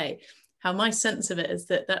once a day, how my sense of it is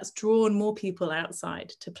that that's drawn more people outside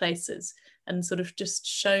to places and sort of just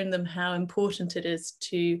shown them how important it is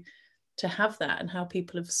to have that, and how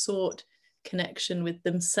people have sought connection with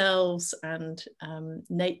themselves and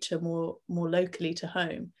nature more locally to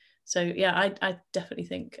home. So yeah, I definitely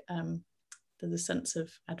think there's a sense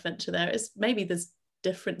of adventure there. It's maybe there's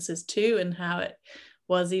differences too in how it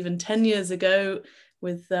was even 10 years ago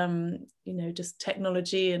with you know, just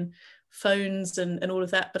technology and phones and all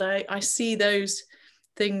of that, but I see those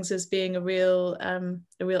things as being a real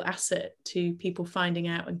asset to people finding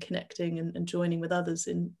out and connecting and joining with others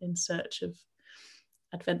in search of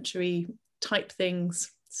adventure-y type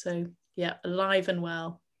things. So yeah, alive and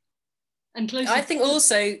well. And close. I think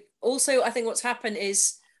also I think what's happened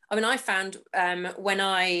is, I mean, I found when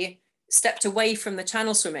I stepped away from the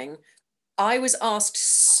channel swimming, I was asked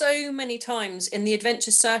so many times in the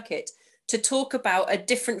adventure circuit to talk about a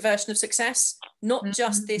different version of success, not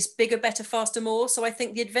just this bigger, better, faster, more. So I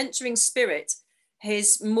think the adventuring spirit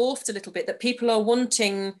has morphed a little bit, that people are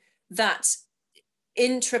wanting that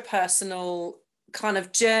intrapersonal kind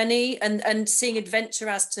of journey and seeing adventure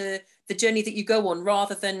as to the journey that you go on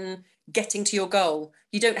rather than getting to your goal.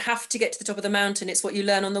 You don't have to get to the top of the mountain, it's what you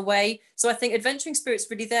learn on the way. So I think adventuring spirit's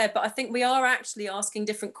really there, but I think we are actually asking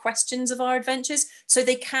different questions of our adventures, so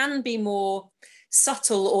they can be more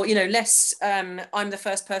subtle, or, you know, less I'm the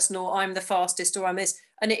first person, or I'm the fastest, or I'm this.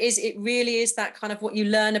 And it really is that kind of what you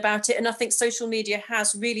learn about it. And I think social media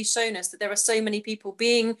has really shown us that there are so many people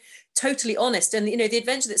being totally honest. And, you know, the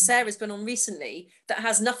adventure that Sarah's been on recently that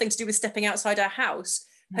has nothing to do with stepping outside our house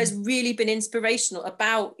has really been inspirational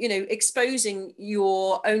about, you know, exposing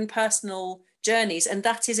your own personal journeys. And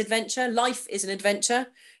that is adventure. Life is an adventure.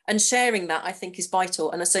 And sharing that, I think, is vital.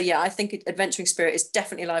 And so, yeah, I think adventuring spirit is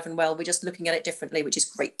definitely alive and well. We're just looking at it differently, which is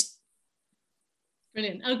great.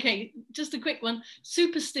 Brilliant. Okay, just a quick one.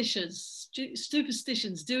 Superstitions.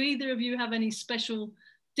 Do either of you have any special,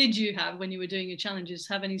 did you have, when you were doing your challenges,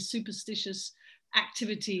 have any superstitious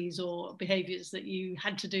activities or behaviours that you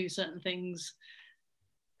had to do certain things?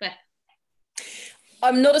 Beth?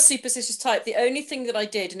 I'm not a superstitious type. The only thing that I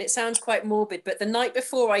did, and it sounds quite morbid, but the night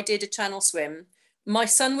before I did a channel swim, my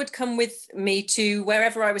son would come with me to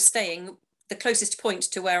wherever I was staying, the closest point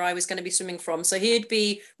to where I was going to be swimming from. So he'd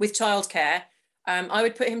be with childcare. I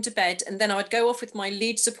would put him to bed, and then I would go off with my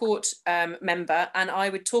lead support member, and I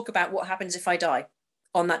would talk about what happens if I die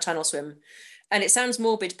on that channel swim. And it sounds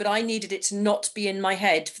morbid, but I needed it to not be in my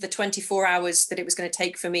head for the 24 hours that it was going to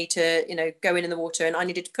take for me to, you know, go in the water. And I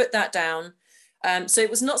needed to put that down. So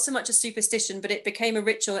it was not so much a superstition, but it became a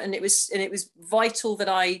ritual, and it was vital that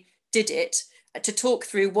I did it, to talk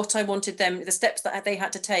through what I wanted them, the steps that they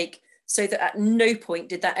had to take, so that at no point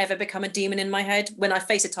did that ever become a demon in my head when I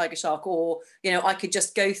face a tiger shark, or, you know, I could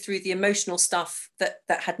just go through the emotional stuff that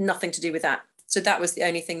had nothing to do with that. So that was the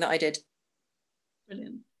only thing that I did.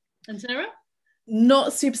 Brilliant. And Sarah?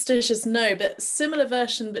 Not superstitious, no, but similar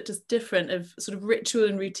version, but just different, of sort of ritual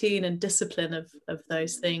and routine and discipline of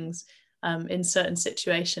those things in certain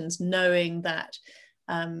situations, knowing that,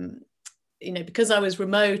 you know, because I was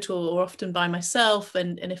remote or often by myself,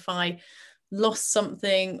 and if I lost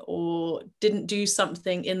something or didn't do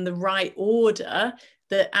something in the right order,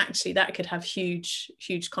 that actually that could have huge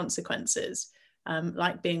consequences.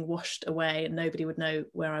 Like being washed away and nobody would know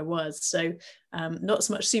where I was. So not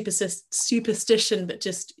so much superstition, but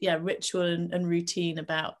just, yeah, ritual and routine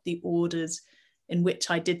about the orders in which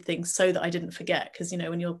I did things so that I didn't forget. Because, you know,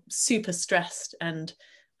 when you're super stressed and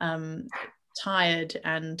tired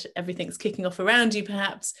and everything's kicking off around you,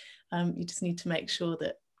 perhaps, you just need to make sure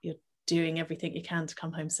that you're doing everything you can to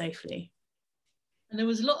come home safely. And there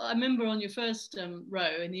was a lot, I remember on your first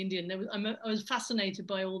row in the Indian, I was fascinated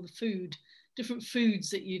by all the different foods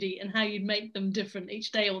that you'd eat and how you'd make them different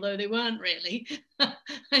each day, although they weren't really.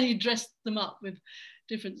 And you dressed them up with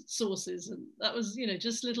different sauces. And that was, you know,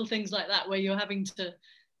 just little things like that where you're having to,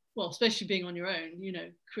 well, especially being on your own, you know,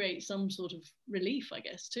 create some sort of relief, I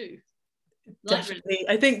guess, too. Definitely.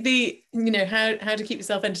 I think the, you know, how to keep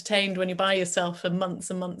yourself entertained when you're by yourself for months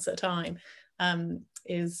and months at a time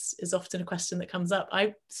is often a question that comes up.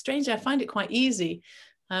 Strangely, I find it quite easy.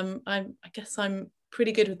 I guess I'm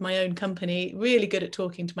pretty good with my own company, really good at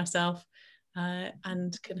talking to myself,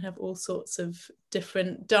 and can have all sorts of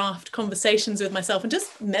different daft conversations with myself and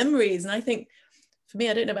just memories. And I think for me,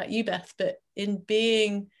 I don't know about you, Beth, but in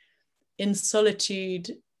being in solitude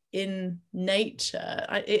in nature,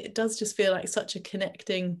 it does just feel like such a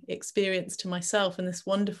connecting experience to myself, and this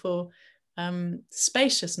wonderful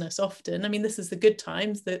spaciousness often. I mean, this is the good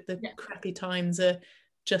times, the crappy times are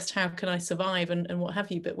just how can I survive and what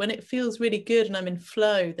have you. But when it feels really good and I'm in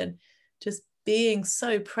flow, then just being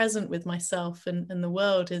so present with myself and the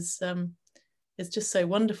world is just so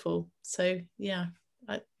wonderful. So yeah,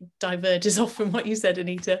 it diverges off from what you said,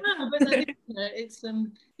 Anita. No, but I think, it's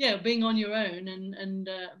yeah, being on your own and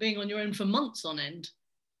being on your own for months on end.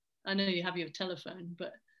 I know you have your telephone,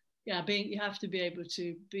 but yeah, you have to be able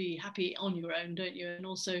to be happy on your own, don't you? And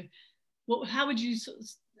also, what would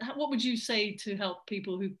you say to help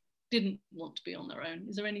people who didn't want to be on their own?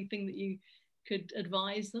 Is there anything that you could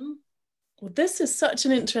advise them? Well, this is such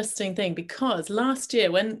an interesting thing, because last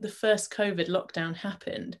year when the first COVID lockdown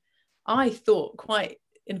happened, I thought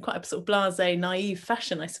in quite a sort of blasé, naive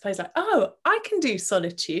fashion, I suppose, like, oh, I can do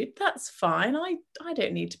solitude, that's fine, I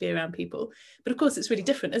don't need to be around people. But of course it's really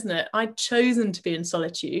different, isn't it? I'd chosen to be in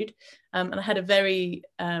solitude, and I had a very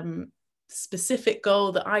specific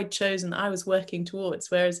goal that I'd chosen, that I was working towards,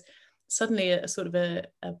 whereas suddenly a sort of a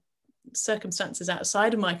circumstances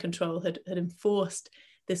outside of my control had enforced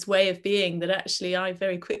this way of being that actually I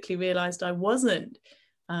very quickly realized I wasn't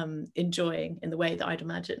enjoying in the way that I'd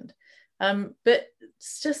imagined. But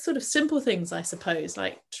it's just sort of simple things, I suppose,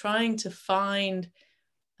 like trying to find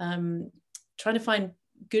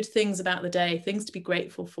good things about the day, things to be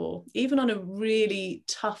grateful for, even on a really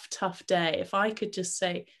tough day. If I could just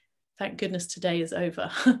say, thank goodness today is over,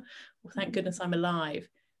 or thank goodness I'm alive,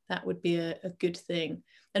 that would be a good thing.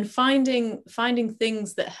 And finding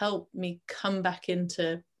things that help me come back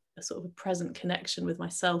into a sort of a present connection with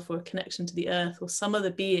myself, or a connection to the earth or some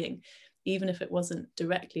other being, even if it wasn't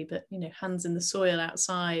directly, but hands in the soil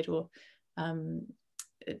outside, or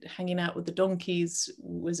hanging out with the donkeys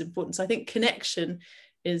was important. So I think connection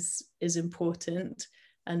is important,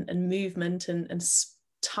 and movement and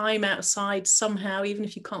time outside somehow, even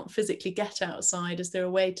if you can't physically get outside. Is there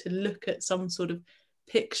a way to look at some sort of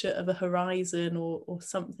picture of a horizon or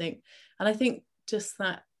something? And I think just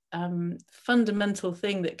that fundamental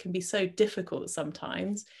thing that can be so difficult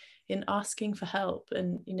sometimes, in asking for help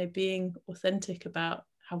and being authentic about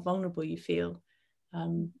how vulnerable you feel,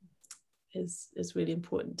 is really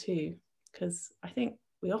important too, because I think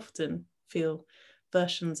we often feel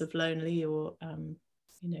versions of lonely, or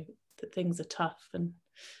that things are tough, and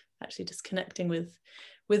actually just connecting with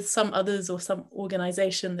some others or some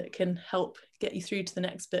organization that can help get you through to the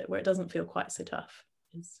next bit where it doesn't feel quite so tough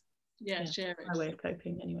is share it. My way of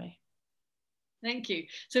coping anyway. Thank you.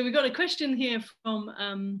 So we've got a question here from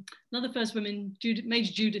another First Woman,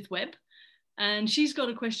 Major Judith Webb, and she's got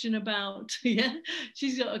a question about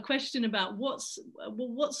what's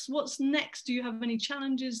next. Do you have any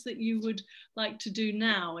challenges that you would like to do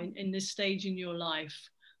now in this stage in your life?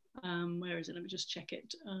 Where is it? Let me just check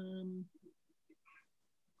it.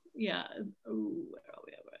 Yeah. Where are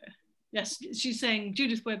we? Yes, she's saying,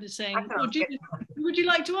 Judith Webb is saying, Judith, would you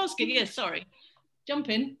like to ask it? Yes, sorry. Jump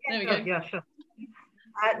in. There we go. Yeah, sure.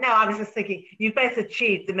 No, I was just thinking, you've both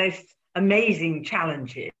achieved the most amazing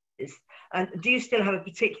challenges. And do you still have a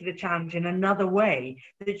particular challenge in another way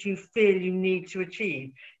that you feel you need to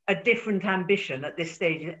achieve, a different ambition at this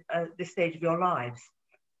stage of your lives?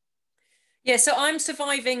 Yeah, so I'm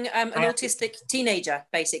surviving an autistic teenager,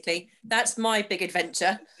 basically. That's my big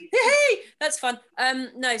adventure. Hey, that's fun.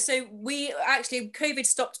 No, so we actually, COVID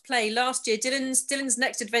stopped play last year. Dylan's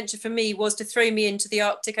next adventure for me was to throw me into the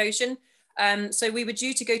Arctic Ocean. So we were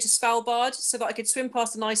due to go to Svalbard so that I could swim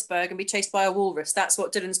past an iceberg and be chased by a walrus. That's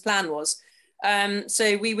what Dylan's plan was.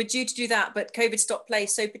 So we were due to do that, but COVID stopped play.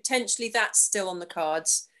 So potentially that's still on the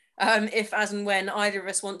cards. If, as and when, either of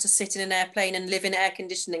us want to sit in an airplane and live in air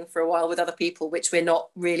conditioning for a while with other people, which we're not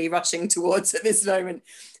really rushing towards at this moment.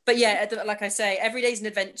 But yeah, like I say, every day's an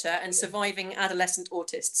adventure, and surviving adolescent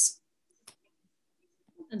autists.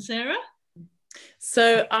 And Sarah?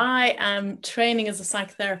 So I am training as a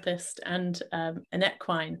psychotherapist and an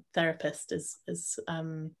equine therapist,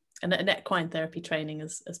 an equine therapy training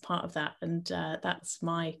as part of that, and that's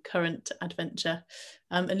my current adventure.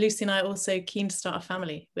 And Lucy and I are also keen to start a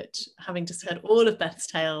family, which, having just heard all of Beth's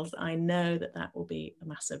tales, I know that will be a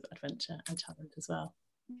massive adventure and challenge as well.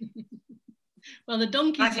 Well, the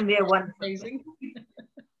donkeys can be a one. Amazing.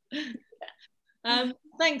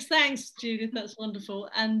 Thanks, Judith. That's wonderful.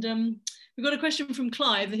 And we've got a question from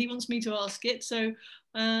Clive that he wants me to ask it. So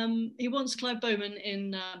Clive Bowman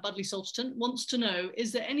in Budleigh Salterton wants to know,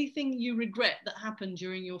 is there anything you regret that happened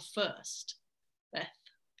during your first? Beth,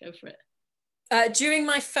 go for it. During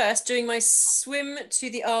my swim to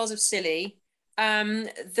the Isles of Scilly,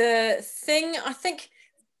 the thing, I think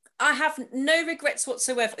I have no regrets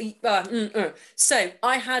whatsoever. So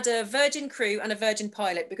I had a Virgin crew and a Virgin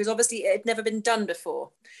pilot, because obviously it had never been done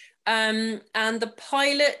before. And the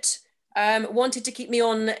pilot wanted to keep me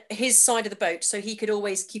on his side of the boat so he could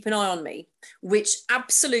always keep an eye on me, which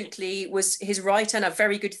absolutely was his right and a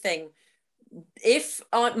very good thing. If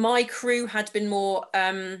my crew had been more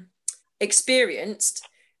experienced,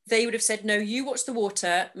 they would have said, no, you watch the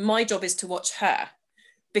water, my job is to watch her.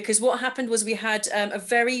 Because what happened was we had a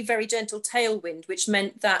very, very gentle tailwind, which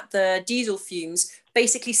meant that the diesel fumes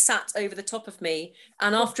basically sat over the top of me.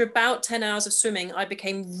 And after about 10 hours of swimming, I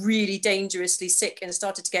became really dangerously sick and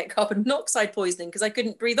started to get carbon monoxide poisoning because I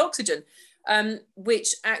couldn't breathe oxygen,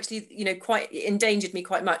 which actually, you know, quite endangered me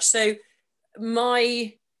quite much. So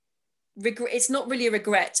my regret, it's not really a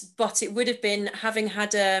regret, but it would have been having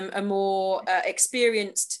had a more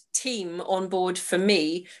experienced team on board for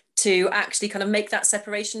me to actually kind of make that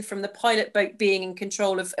separation from the pilot boat being in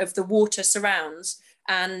control of the water surrounds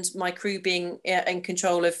and my crew being in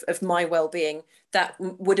control of my well-being. That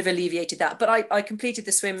would have alleviated that. But I completed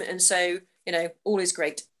the swim, and so, you know, all is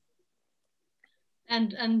great.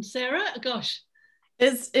 And Sarah, gosh.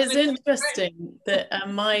 It's interesting that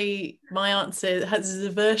my answer has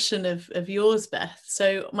a version of yours, Beth.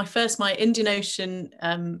 So my Indian Ocean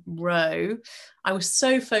row, I was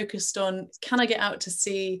so focused on, can I get out to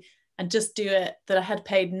sea and just do it, that I had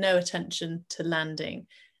paid no attention to landing.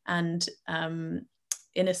 And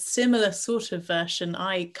in a similar sort of version,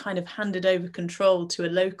 I kind of handed over control to a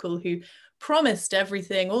local who promised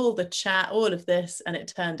everything, all the chat, all of this, and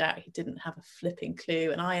it turned out he didn't have a flipping clue,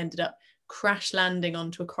 and I ended up crash landing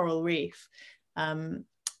onto a coral reef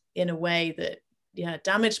in a way that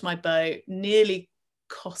damaged my boat, nearly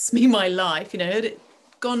cost me my life. You know, had it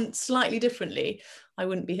gone slightly differently, I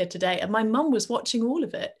wouldn't be here today. And my mum was watching all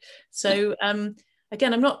of it. So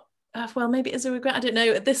again, I'm not well, maybe it is a regret, I don't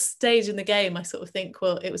know. At this stage in the game, I sort of think,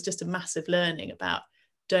 well, it was just a massive learning about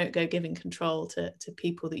don't go giving control to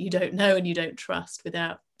people that you don't know and you don't trust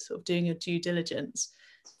without sort of doing your due diligence.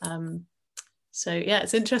 So yeah,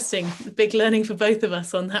 it's interesting. Big learning for both of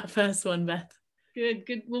us on that first one, Beth.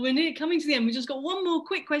 Good. Well, we're nearly coming to the end. We just got one more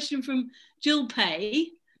quick question from Jill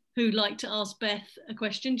Pay, who'd like to ask Beth a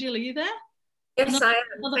question. Jill, are you there? Yes, I am.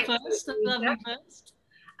 Another first. Lovely first.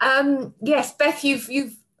 Yes, Beth,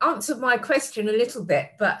 you've answered my question a little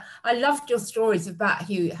bit, but I loved your stories about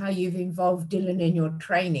how you've involved Dylan in your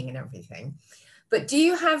training and everything. But do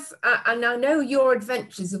you have, and I know your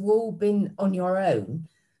adventures have all been on your own,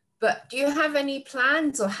 but do you have any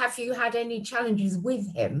plans, or have you had any challenges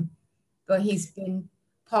with him where he's been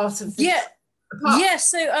part of this? Yeah,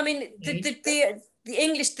 so I mean, the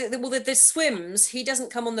English, the swims, he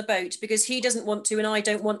doesn't come on the boat because he doesn't want to and I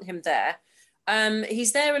don't want him there.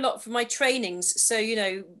 He's there a lot for my trainings. So, you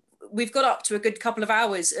know, we've got up to a good couple of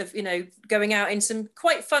hours of, you know, going out in some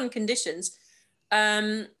quite fun conditions.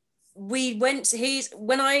 When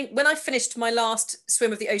I finished my last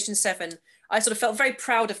swim of the Ocean 7, I sort of felt very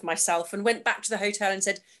proud of myself and went back to the hotel and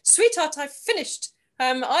said, sweetheart, I've finished.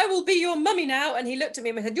 I will be your mummy now. And he looked at me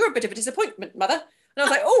and said, you're a bit of a disappointment, mother. And I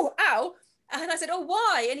was like, oh, ow. And I said, oh,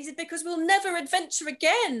 why? And he said, because we'll never adventure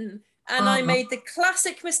again. And I made the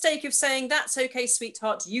classic mistake of saying, that's okay,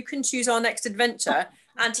 sweetheart, you can choose our next adventure.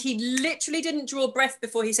 And he literally didn't draw breath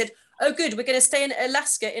before he said, oh, good, we're going to stay in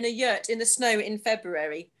Alaska in a yurt in the snow in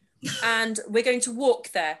February. And we're going to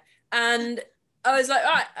walk there. And I was like,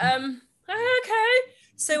 all right, okay.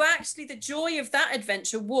 So actually the joy of that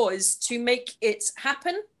adventure was to make it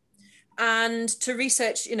happen and to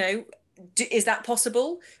research, you know, is that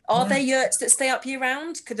possible? Are there yurts that stay up year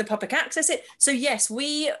round? Could the public access it? So yes,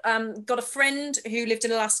 we got a friend who lived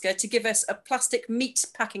in Alaska to give us a plastic meat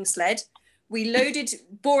packing sled. We loaded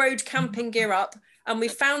borrowed camping gear up, and we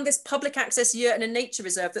found this public access yurt in a nature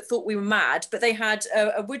reserve that thought we were mad, but they had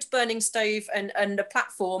a wood burning stove and a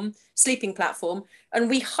platform, sleeping platform.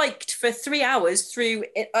 And we hiked for 3 hours through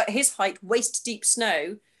his height, waist deep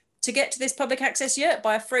snow to get to this public access yurt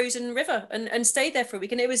by a frozen river and stayed there for a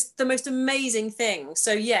week. And it was the most amazing thing.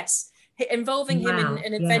 So yes, involving him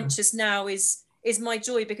in adventures now is my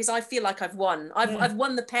joy, because I feel like I've won. I've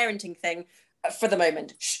won the parenting thing for the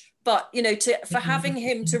moment. But, you know, for having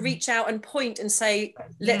him to reach out and point and say,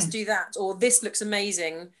 let's do that, or this looks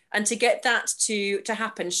amazing, and to get that to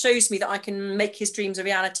happen shows me that I can make his dreams a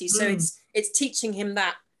reality. So it's teaching him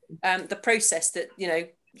that the process that, you know,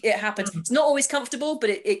 it happens. It's not always comfortable, but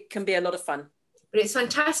it can be a lot of fun. But it's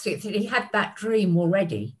fantastic that he had that dream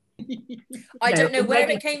already. I don't know where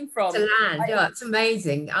it came from. To land. Yeah, it's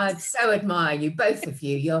amazing. I so admire you, both of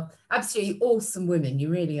you. You're absolutely awesome women. You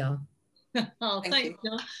really are. Oh, thank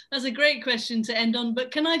you. That's a great question to end on.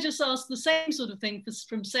 But can I just ask the same sort of thing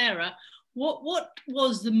from Sarah? What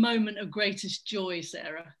was the moment of greatest joy,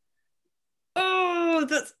 Sarah? Oh,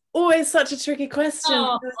 Always such a tricky question.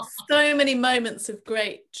 Oh. So many moments of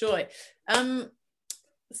great joy.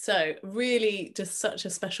 So really just such a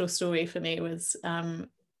special story for me was the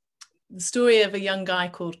story of a young guy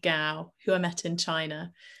called Gao, who I met in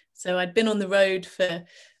China. So I'd been on the road for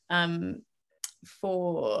a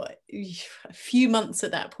few months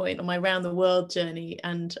at that point on my round the world journey,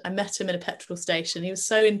 and I met him in a petrol station. He was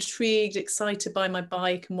so intrigued, excited by my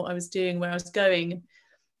bike and what I was doing, where I was going,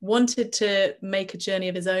 wanted to make a journey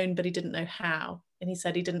of his own, but he didn't know how. And he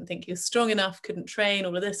said he didn't think he was strong enough, couldn't train,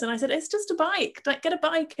 all of this. And I said, it's just a bike, like get a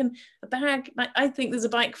bike and a bag. Like, I think there's a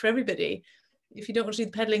bike for everybody. If you don't want to do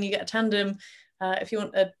the pedaling, you get a tandem. If you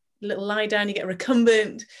want a little lie down, you get a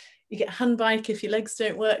recumbent. You get a hand bike if your legs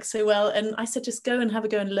don't work so well. And I said, just go and have a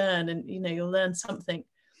go and learn, and you'll learn something.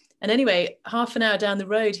 And anyway, half an hour down the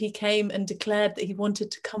road, he came and declared that he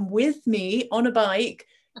wanted to come with me on a bike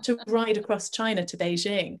to ride across China to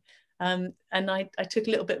Beijing. And I took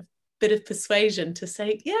a little bit of persuasion to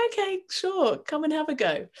say, yeah, okay, sure, come and have a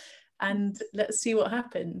go. And let's see what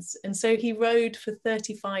happens. And so he rode for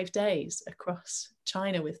 35 days across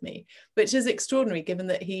China with me, which is extraordinary given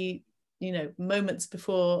that he, moments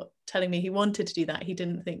before telling me he wanted to do that, he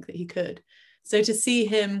didn't think that he could. So to see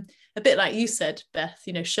him, a bit like you said, Beth,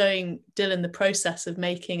 showing Dylan the process of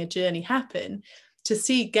making a journey happen, to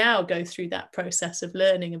see Gao go through that process of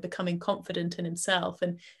learning and becoming confident in himself,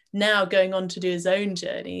 and now going on to do his own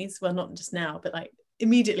journeys, well, not just now, but like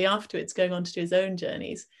immediately afterwards going on to do his own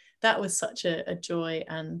journeys, that was such a joy,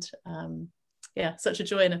 and such a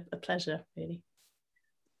joy and a pleasure, really.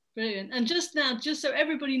 Brilliant. And just now, just so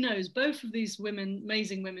everybody knows, both of these women,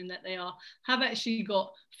 amazing women that they are, have actually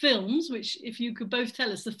got films, which if you could both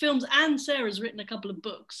tell us, the films, and Sarah's written a couple of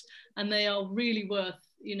books, and they are really worth,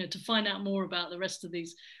 to find out more about the rest of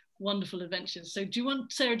these wonderful adventures. So do you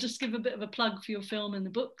want, Sarah, just give a bit of a plug for your film and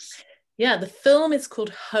the books? Yeah, the film is called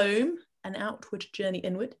Home, An Outward Journey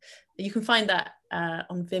Inward. You can find that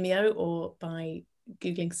on Vimeo or by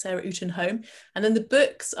Googling Sarah Outen Home. And then the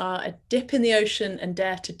books are A Dip in the Ocean and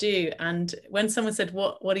Dare to Do. And when someone said,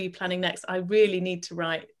 what are you planning next? I really need to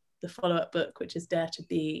write the follow-up book, which is Dare to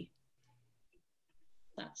Be.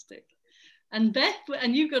 Fantastic. And Beth,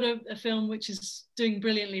 and you've got a film which is doing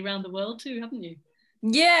brilliantly around the world too, haven't you?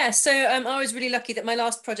 Yeah, so I was really lucky that my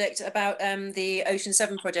last project about the Ocean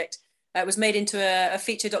 7 project was made into a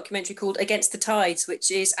feature documentary called Against the Tides,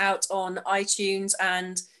 which is out on iTunes,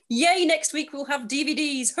 and yay, next week we'll have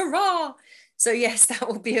DVDs, hurrah! So yes, that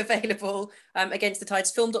will be available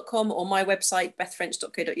againstthetides.film.com or my website,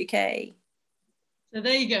 bethfrench.co.uk. So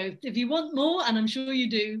there you go. If you want more, and I'm sure you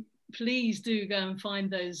do, please do go and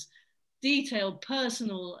find those detailed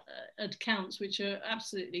personal accounts, which are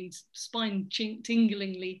absolutely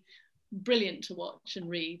spine-tinglingly brilliant to watch and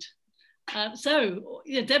read. So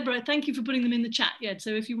yeah, Deborah, thank you for putting them in the chat. Yeah,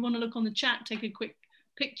 so if you want to look on the chat, take a quick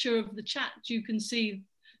picture of the chat, you can see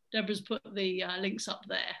Deborah's put the links up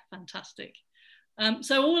there. Fantastic.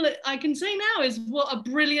 So all I can say now is what a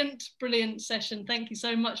brilliant, brilliant session. Thank you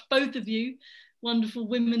so much, both of you, wonderful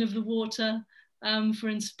women of the water, for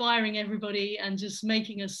inspiring everybody and just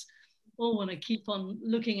making us all want to keep on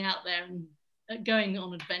looking out there and going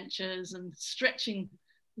on adventures and stretching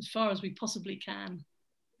as far as we possibly can.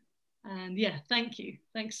 And yeah, thank you.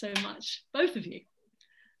 Thanks so much, both of you.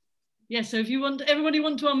 Yeah, so if you want, everybody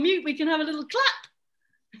want to unmute, we can have a little clap.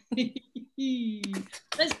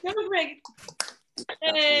 Let's go, Greg.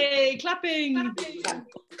 Hey, clapping.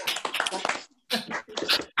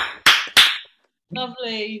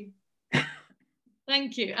 Lovely.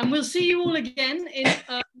 Thank you. And we'll see you all again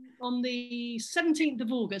on the 17th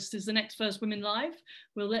of August is the next First Women Live.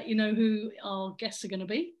 We'll let you know who our guests are going to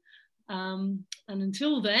be. And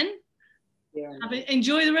until then,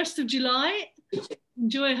 enjoy the rest of July.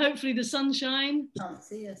 Enjoy, hopefully, the sunshine. Can't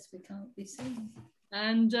see us, we can't be seen.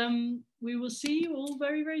 And we will see you all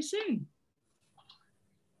very, very soon.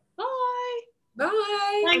 Bye.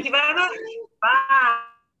 Bye. Thank you very much.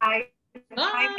 Bye. Bye.